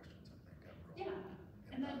kind of questions I think have real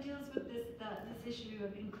Yeah, and that deals with this issue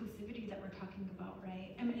of inclusivity that we're talking about,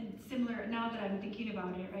 right? I mean, similar, now that I'm thinking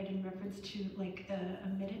about it, right, in reference to like the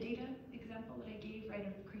metadata example that I gave, right,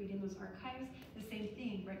 of creating those archives, the same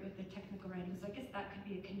thing, right, with the technical writing. So I guess that could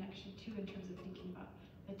be a connection too in terms of thinking about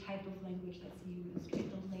the type of language that's used, right,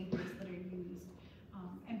 the labels that are used.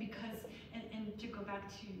 And because, and to go back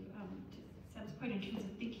to Sam's point in terms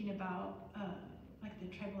of thinking about like the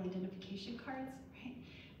tribal identification cards, right?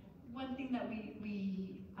 One thing that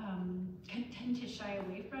we can tend to shy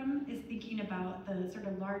away from is thinking about the sort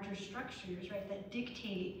of larger structures, right, that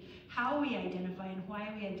dictate how we identify and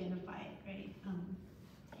why we identify it, right?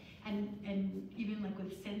 And even like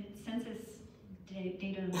with census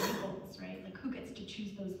data labels, right? Like who gets to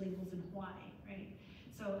choose those labels and why, right?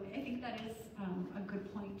 So I think that is a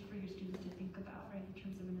good point for your students to think about, right, in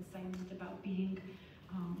terms of an assignment about being,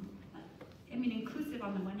 I mean, inclusive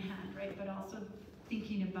on the one hand, right, but also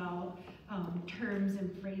thinking about terms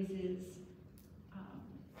and phrases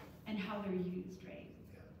and how they're used, right?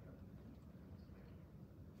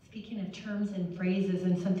 Speaking of terms and phrases,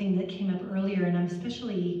 and something that came up earlier, and I'm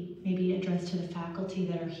especially maybe addressed to the faculty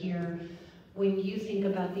that are here, when you think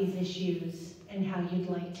about these issues and how you'd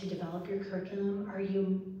like to develop your curriculum, are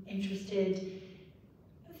you interested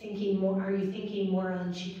thinking more, are you thinking more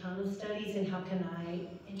on Chicano studies and how can I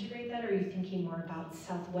integrate that? Or are you thinking more about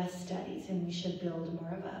Southwest studies and we should build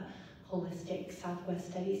more of a holistic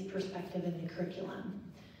Southwest studies perspective in the curriculum?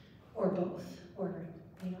 Or both? Or,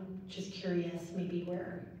 you know, just curious maybe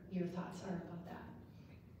where your thoughts are about that.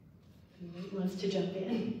 Anybody wants to jump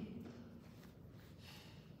in?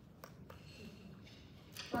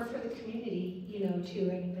 Or for the community, you know, to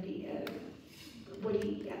anybody, what do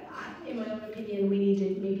you, in my own opinion, we need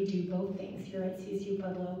to maybe do both things here at CSU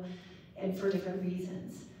Pueblo, and for different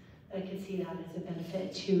reasons. I could see that as a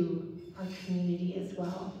benefit to our community as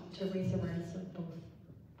well, to raise awareness of both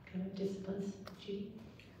kind of disciplines. Judy?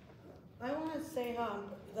 I want to say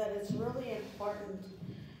that it's really important,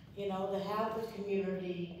 you know, to have the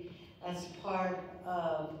community as part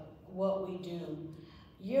of what we do.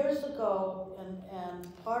 Years ago, and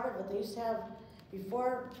part of it, they used to have,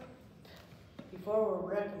 before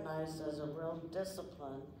we're recognized as a real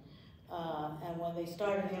discipline, and when they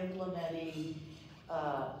started implementing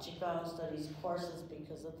Chicano studies courses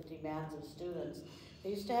because of the demands of students,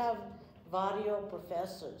 they used to have Vadio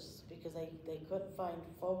professors because they couldn't find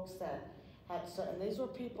folks that had, and these were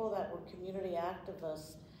people that were community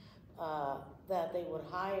activists that they would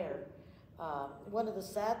hire. One of the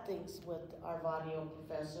sad things with our Vadio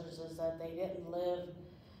professors is that they didn't live,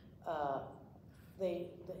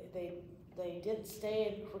 they didn't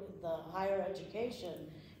stay in the higher education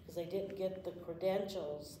because they didn't get the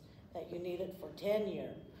credentials that you needed for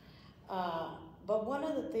tenure. But one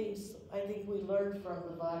of the things I think we learned from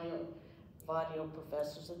the Vadio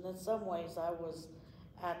professors, and in some ways I was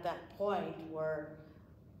at that point where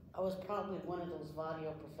I was probably one of those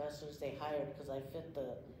Vadio professors they hired because I fit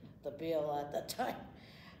the bill at that time.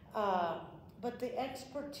 But the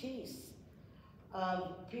expertise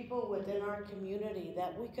of people within our community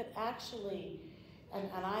that we could actually, and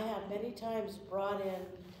I have many times brought in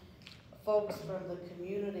folks from the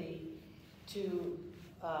community to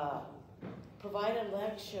provide a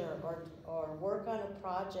lecture or work on a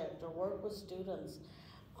project or work with students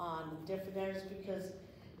on different areas because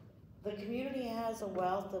the community has a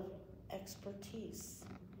wealth of expertise.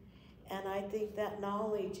 And I think that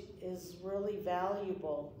knowledge is really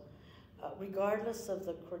valuable regardless of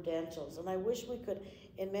the credentials. And I wish we could,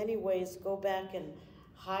 in many ways, go back and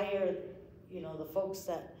hire, you know, the folks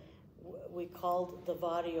that we called the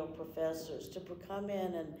Vadio professors to come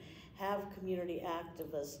in and have community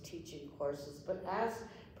activists teaching courses. But as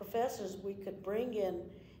professors, we could bring in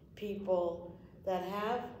people that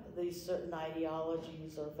have these certain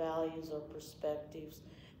ideologies or values or perspectives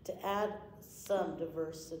to add some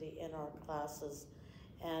diversity in our classes.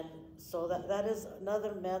 And so that is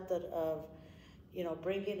another method of, you know,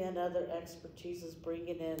 bringing in other expertises,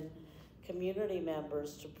 bringing in community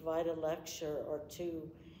members to provide a lecture or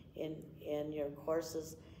two in your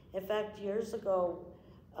courses. In fact, years ago,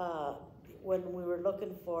 when we were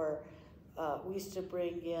looking for, we used to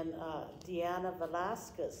bring in Deanna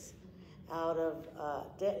Velasquez out of,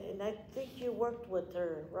 and I think you worked with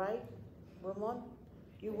her, right, Ramon?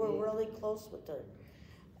 You were really close with her.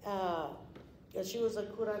 and she was a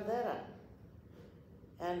curandera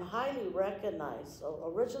and highly recognized.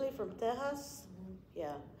 So originally from Texas,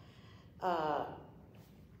 yeah.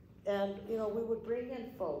 And you know, we would bring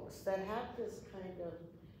in folks that have this kind of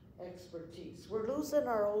expertise. We're losing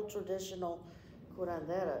our old traditional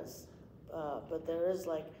curanderas, but there is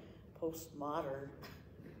like postmodern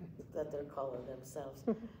that they're calling themselves.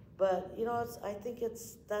 But you know, I think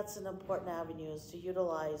that's an important avenue, is to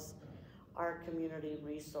utilize our community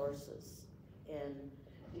resources in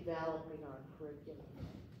developing our curriculum.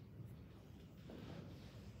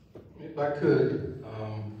 If I could,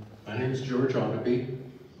 my name is George Oneby.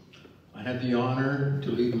 I had the honor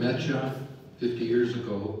to lead MECHA 50 years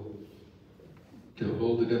ago to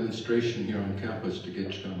hold a demonstration here on campus to get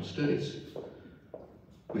Chicano Studies.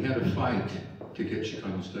 We had a fight to get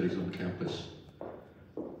Chicano Studies on campus.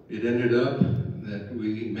 It ended up that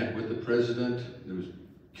we met with the president. There was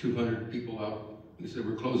 200 people out. He said,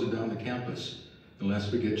 we're closing down the campus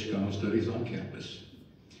unless we get Chicano Studies on campus.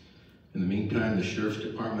 In the meantime, the sheriff's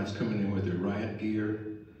department's coming in with their riot gear.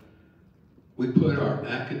 We put our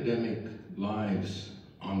academic lives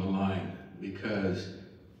on the line, because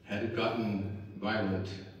had it gotten violent,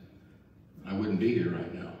 I wouldn't be here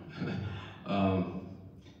right now.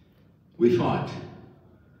 We fought.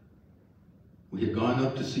 We had gone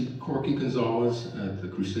up to see Corky Gonzales at the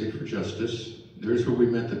Crusade for Justice. There's where we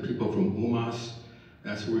met the people from UMAS.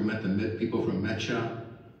 That's where we met the people from MECHA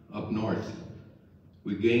up north.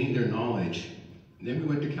 We gained their knowledge. Then we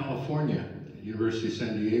went to California, University of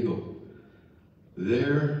San Diego.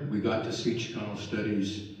 There, we got to see Chicano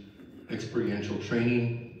Studies experiential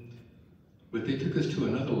training, but they took us to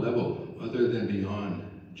another level other than beyond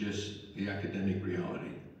just the academic reality.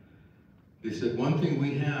 They said, one thing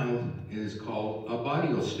we have is called a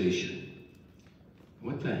barrio station.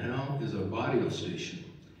 What the hell is a barrio station?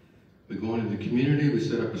 We go into the community, we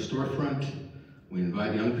set up a storefront, we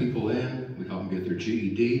invite young people in, we help them get their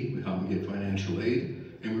GED, we help them get financial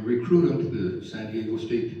aid, and we recruit them to the San Diego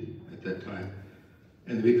State at that time.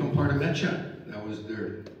 And they become part of MECHA. That was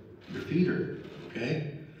their feeder,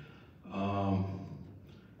 okay?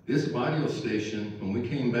 This barrio station, when we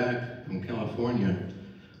came back from California,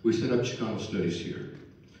 we set up Chicano Studies here.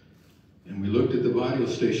 And we looked at the barrio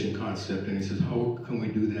station concept, and he says, how can we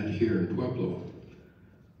do that here in Pueblo?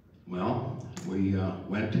 Well, we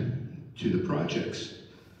went to the projects.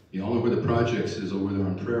 You all know where the projects is, over there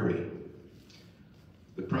on Prairie.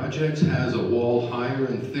 The projects has a wall higher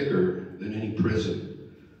and thicker than any prison,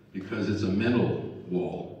 because it's a mental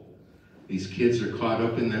wall. These kids are caught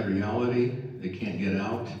up in that reality. They can't get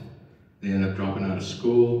out. They end up dropping out of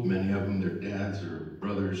school. Many of them, their dads or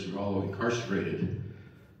brothers are all incarcerated.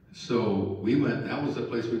 So we went, that was the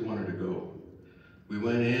place we wanted to go. We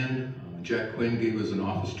went in, Jack Quinn gave us an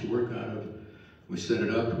office to work out of. We set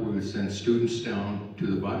it up where we would send students down to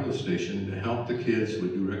the barrio station to help the kids.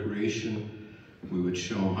 We'd do recreation. We would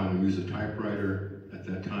show them how to use a typewriter at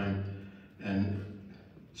that time. And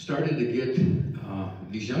started to get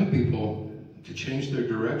these young people to change their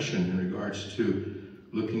direction in regards to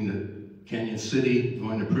looking at Canyon City,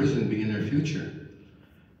 going to prison, being their future.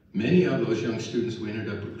 Many of those young students we ended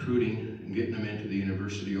up recruiting and getting them into the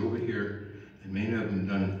university over here, and many of them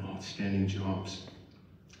done outstanding jobs.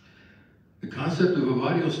 The concept of a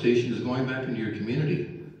barrio station is going back into your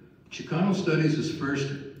community. Chicano Studies is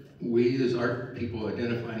first, we as art people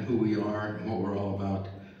identifying who we are and what we're all about.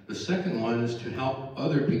 The second one is to help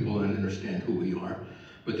other people understand who we are.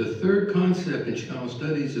 But the third concept in Chicano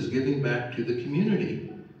Studies is giving back to the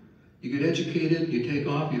community. You get educated, you take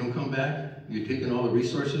off, you don't come back, you're taking all the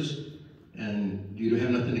resources, and you don't have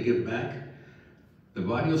nothing to give back. The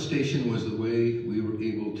barrio station was the way we were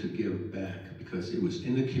able to give back, because it was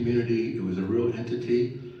in the community, it was a real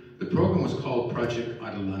entity. The program was called Project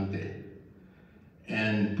Adelante.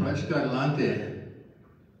 And Project Adelante,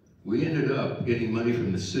 we ended up getting money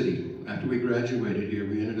from the city. After we graduated here,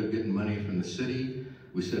 we ended up getting money from the city.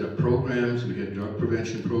 We set up programs, we had drug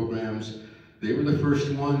prevention programs. They were the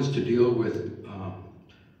first ones to deal with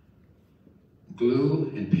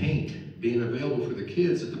glue and paint being available for the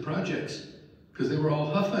kids at the projects, because they were all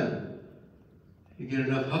huffing. You get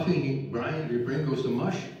enough huffing, Brian, your brain goes to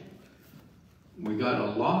mush. We got a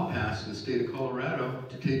law passed in the state of Colorado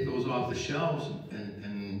to take those off the shelves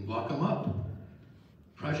and lock them up.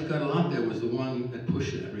 Project Adelante was the one that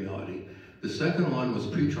pushed that reality. The second one was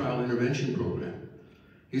pretrial intervention program.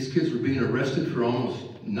 These kids were being arrested for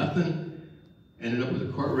almost nothing, ended up with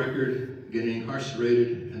a court record, getting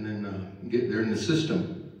incarcerated, and then they're in the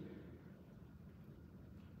system.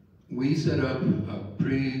 We set up a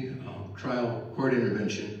pre-trial court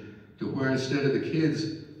intervention to where instead of the kids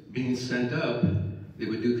being sent up, they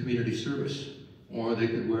would do community service, or they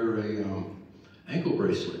could wear a ankle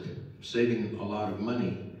bracelet, saving a lot of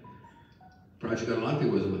money. Project Adelante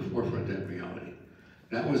was on the forefront of that reality.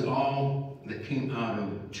 That was all that came out of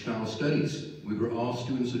Chicano Studies. We were all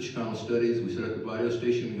students of Chicano Studies. We set up the radio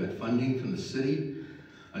station. We got funding from the city.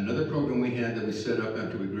 Another program we had that we set up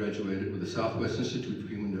after we graduated with the Southwest Institute for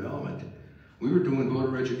Human Development. We were doing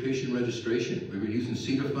voter education registration. We were using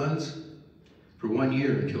CETA funds for 1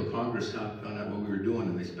 year until Congress found out what we were doing,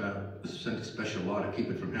 and they sent a special law to keep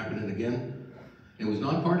it from happening again. It was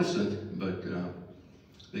nonpartisan, but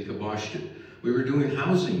they kiboshed it. We were doing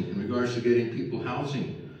housing in regards to getting people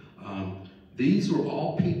housing. These were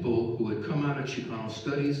all people who had come out of Chicano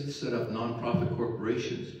Studies to set up nonprofit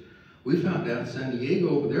corporations. We found out in San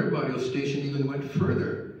Diego, their radio station even went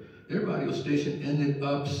further. Their radio station ended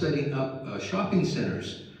up setting up shopping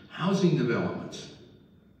centers, housing developments.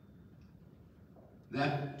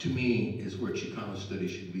 That, to me, is where Chicano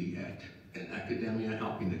Studies should be at. In academia,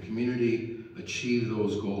 helping the community achieve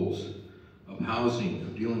those goals of housing,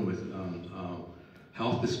 of dealing with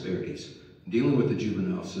health disparities, dealing with the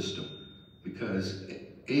juvenile system. Because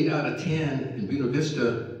 8 out of 10 in Buena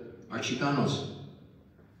Vista are Chicanos.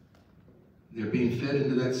 They're being fed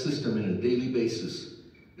into that system on a daily basis.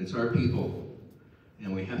 It's our people,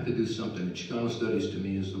 and we have to do something. And Chicano Studies, to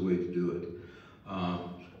me, is the way to do it.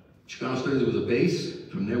 Chicano Studies was a base.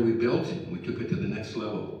 From there we built, and we took it to the next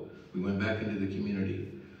level. We went back into the community.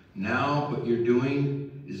 Now what you're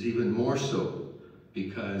doing is even more so,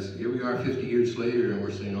 because here we are 50 years later, and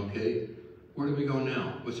we're saying, okay, where do we go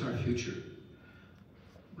now? What's our future?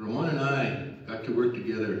 Ramon and I got to work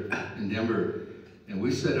together in Denver, and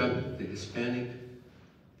we set up the Hispanic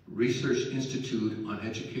Research Institute on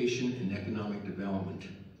Education and Economic Development.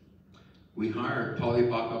 We hired Polly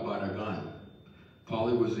Baca Barragan.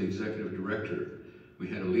 Polly was the executive director. We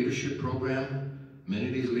had a leadership program. Many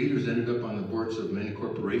of these leaders ended up on the boards of many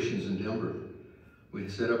corporations in Denver. We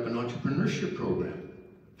set up an entrepreneurship program,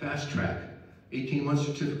 fast track, 18-month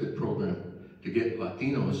certificate program to get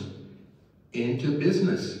Latinos into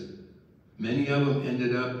business. Many of them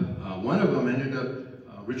ended up, one of them ended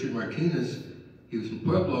up, Richard Martinez, he was in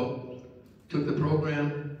Pueblo, took the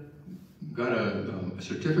program, got a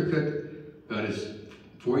certificate, got his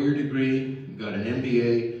 4-year degree, got an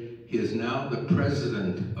MBA. He is now the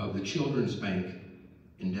president of the Children's Bank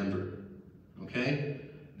in Denver, okay?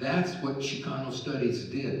 That's what Chicano Studies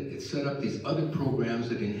did. It set up these other programs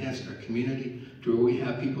that enhanced our community to where we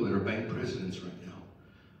have people that are bank presidents right now.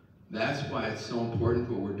 That's why it's so important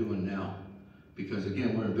what we're doing now. Because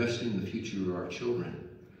again, we're investing in the future of our children.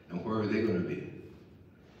 And where are they going to be?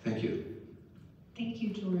 Thank you. Thank you,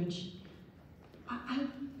 George. I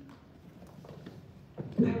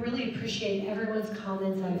really appreciate everyone's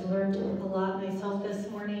comments. I've learned a lot myself this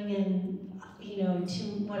morning, and you know,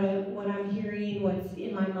 what I'm hearing, what's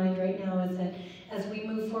in my mind right now is that as we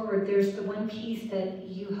move forward, there's the one piece that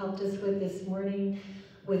you helped us with this morning,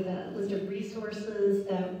 with a list of resources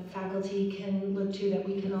that faculty can look to, that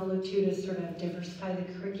we can all look to sort of diversify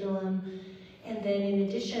the curriculum. And then in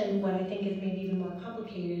addition, what I think is maybe even more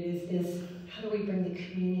complicated is this, how do we bring the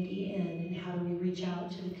community in, and how do we reach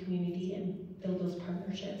out to the community and build those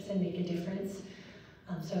partnerships and make a difference?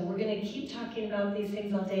 So we're gonna keep talking about these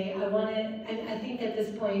things all day. I think at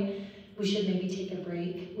this point, we should maybe take a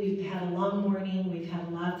break. We've had a long morning, we've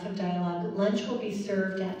had lots of dialogue. Lunch will be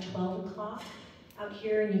served at 12 o'clock out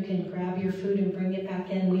here, and you can grab your food and bring it back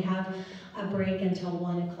in. We have a break until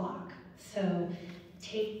 1 o'clock. So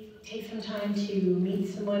take some time to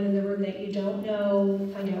meet someone in the room that you don't know,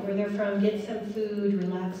 find out where they're from, get some food,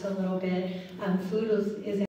 relax a little bit. Food is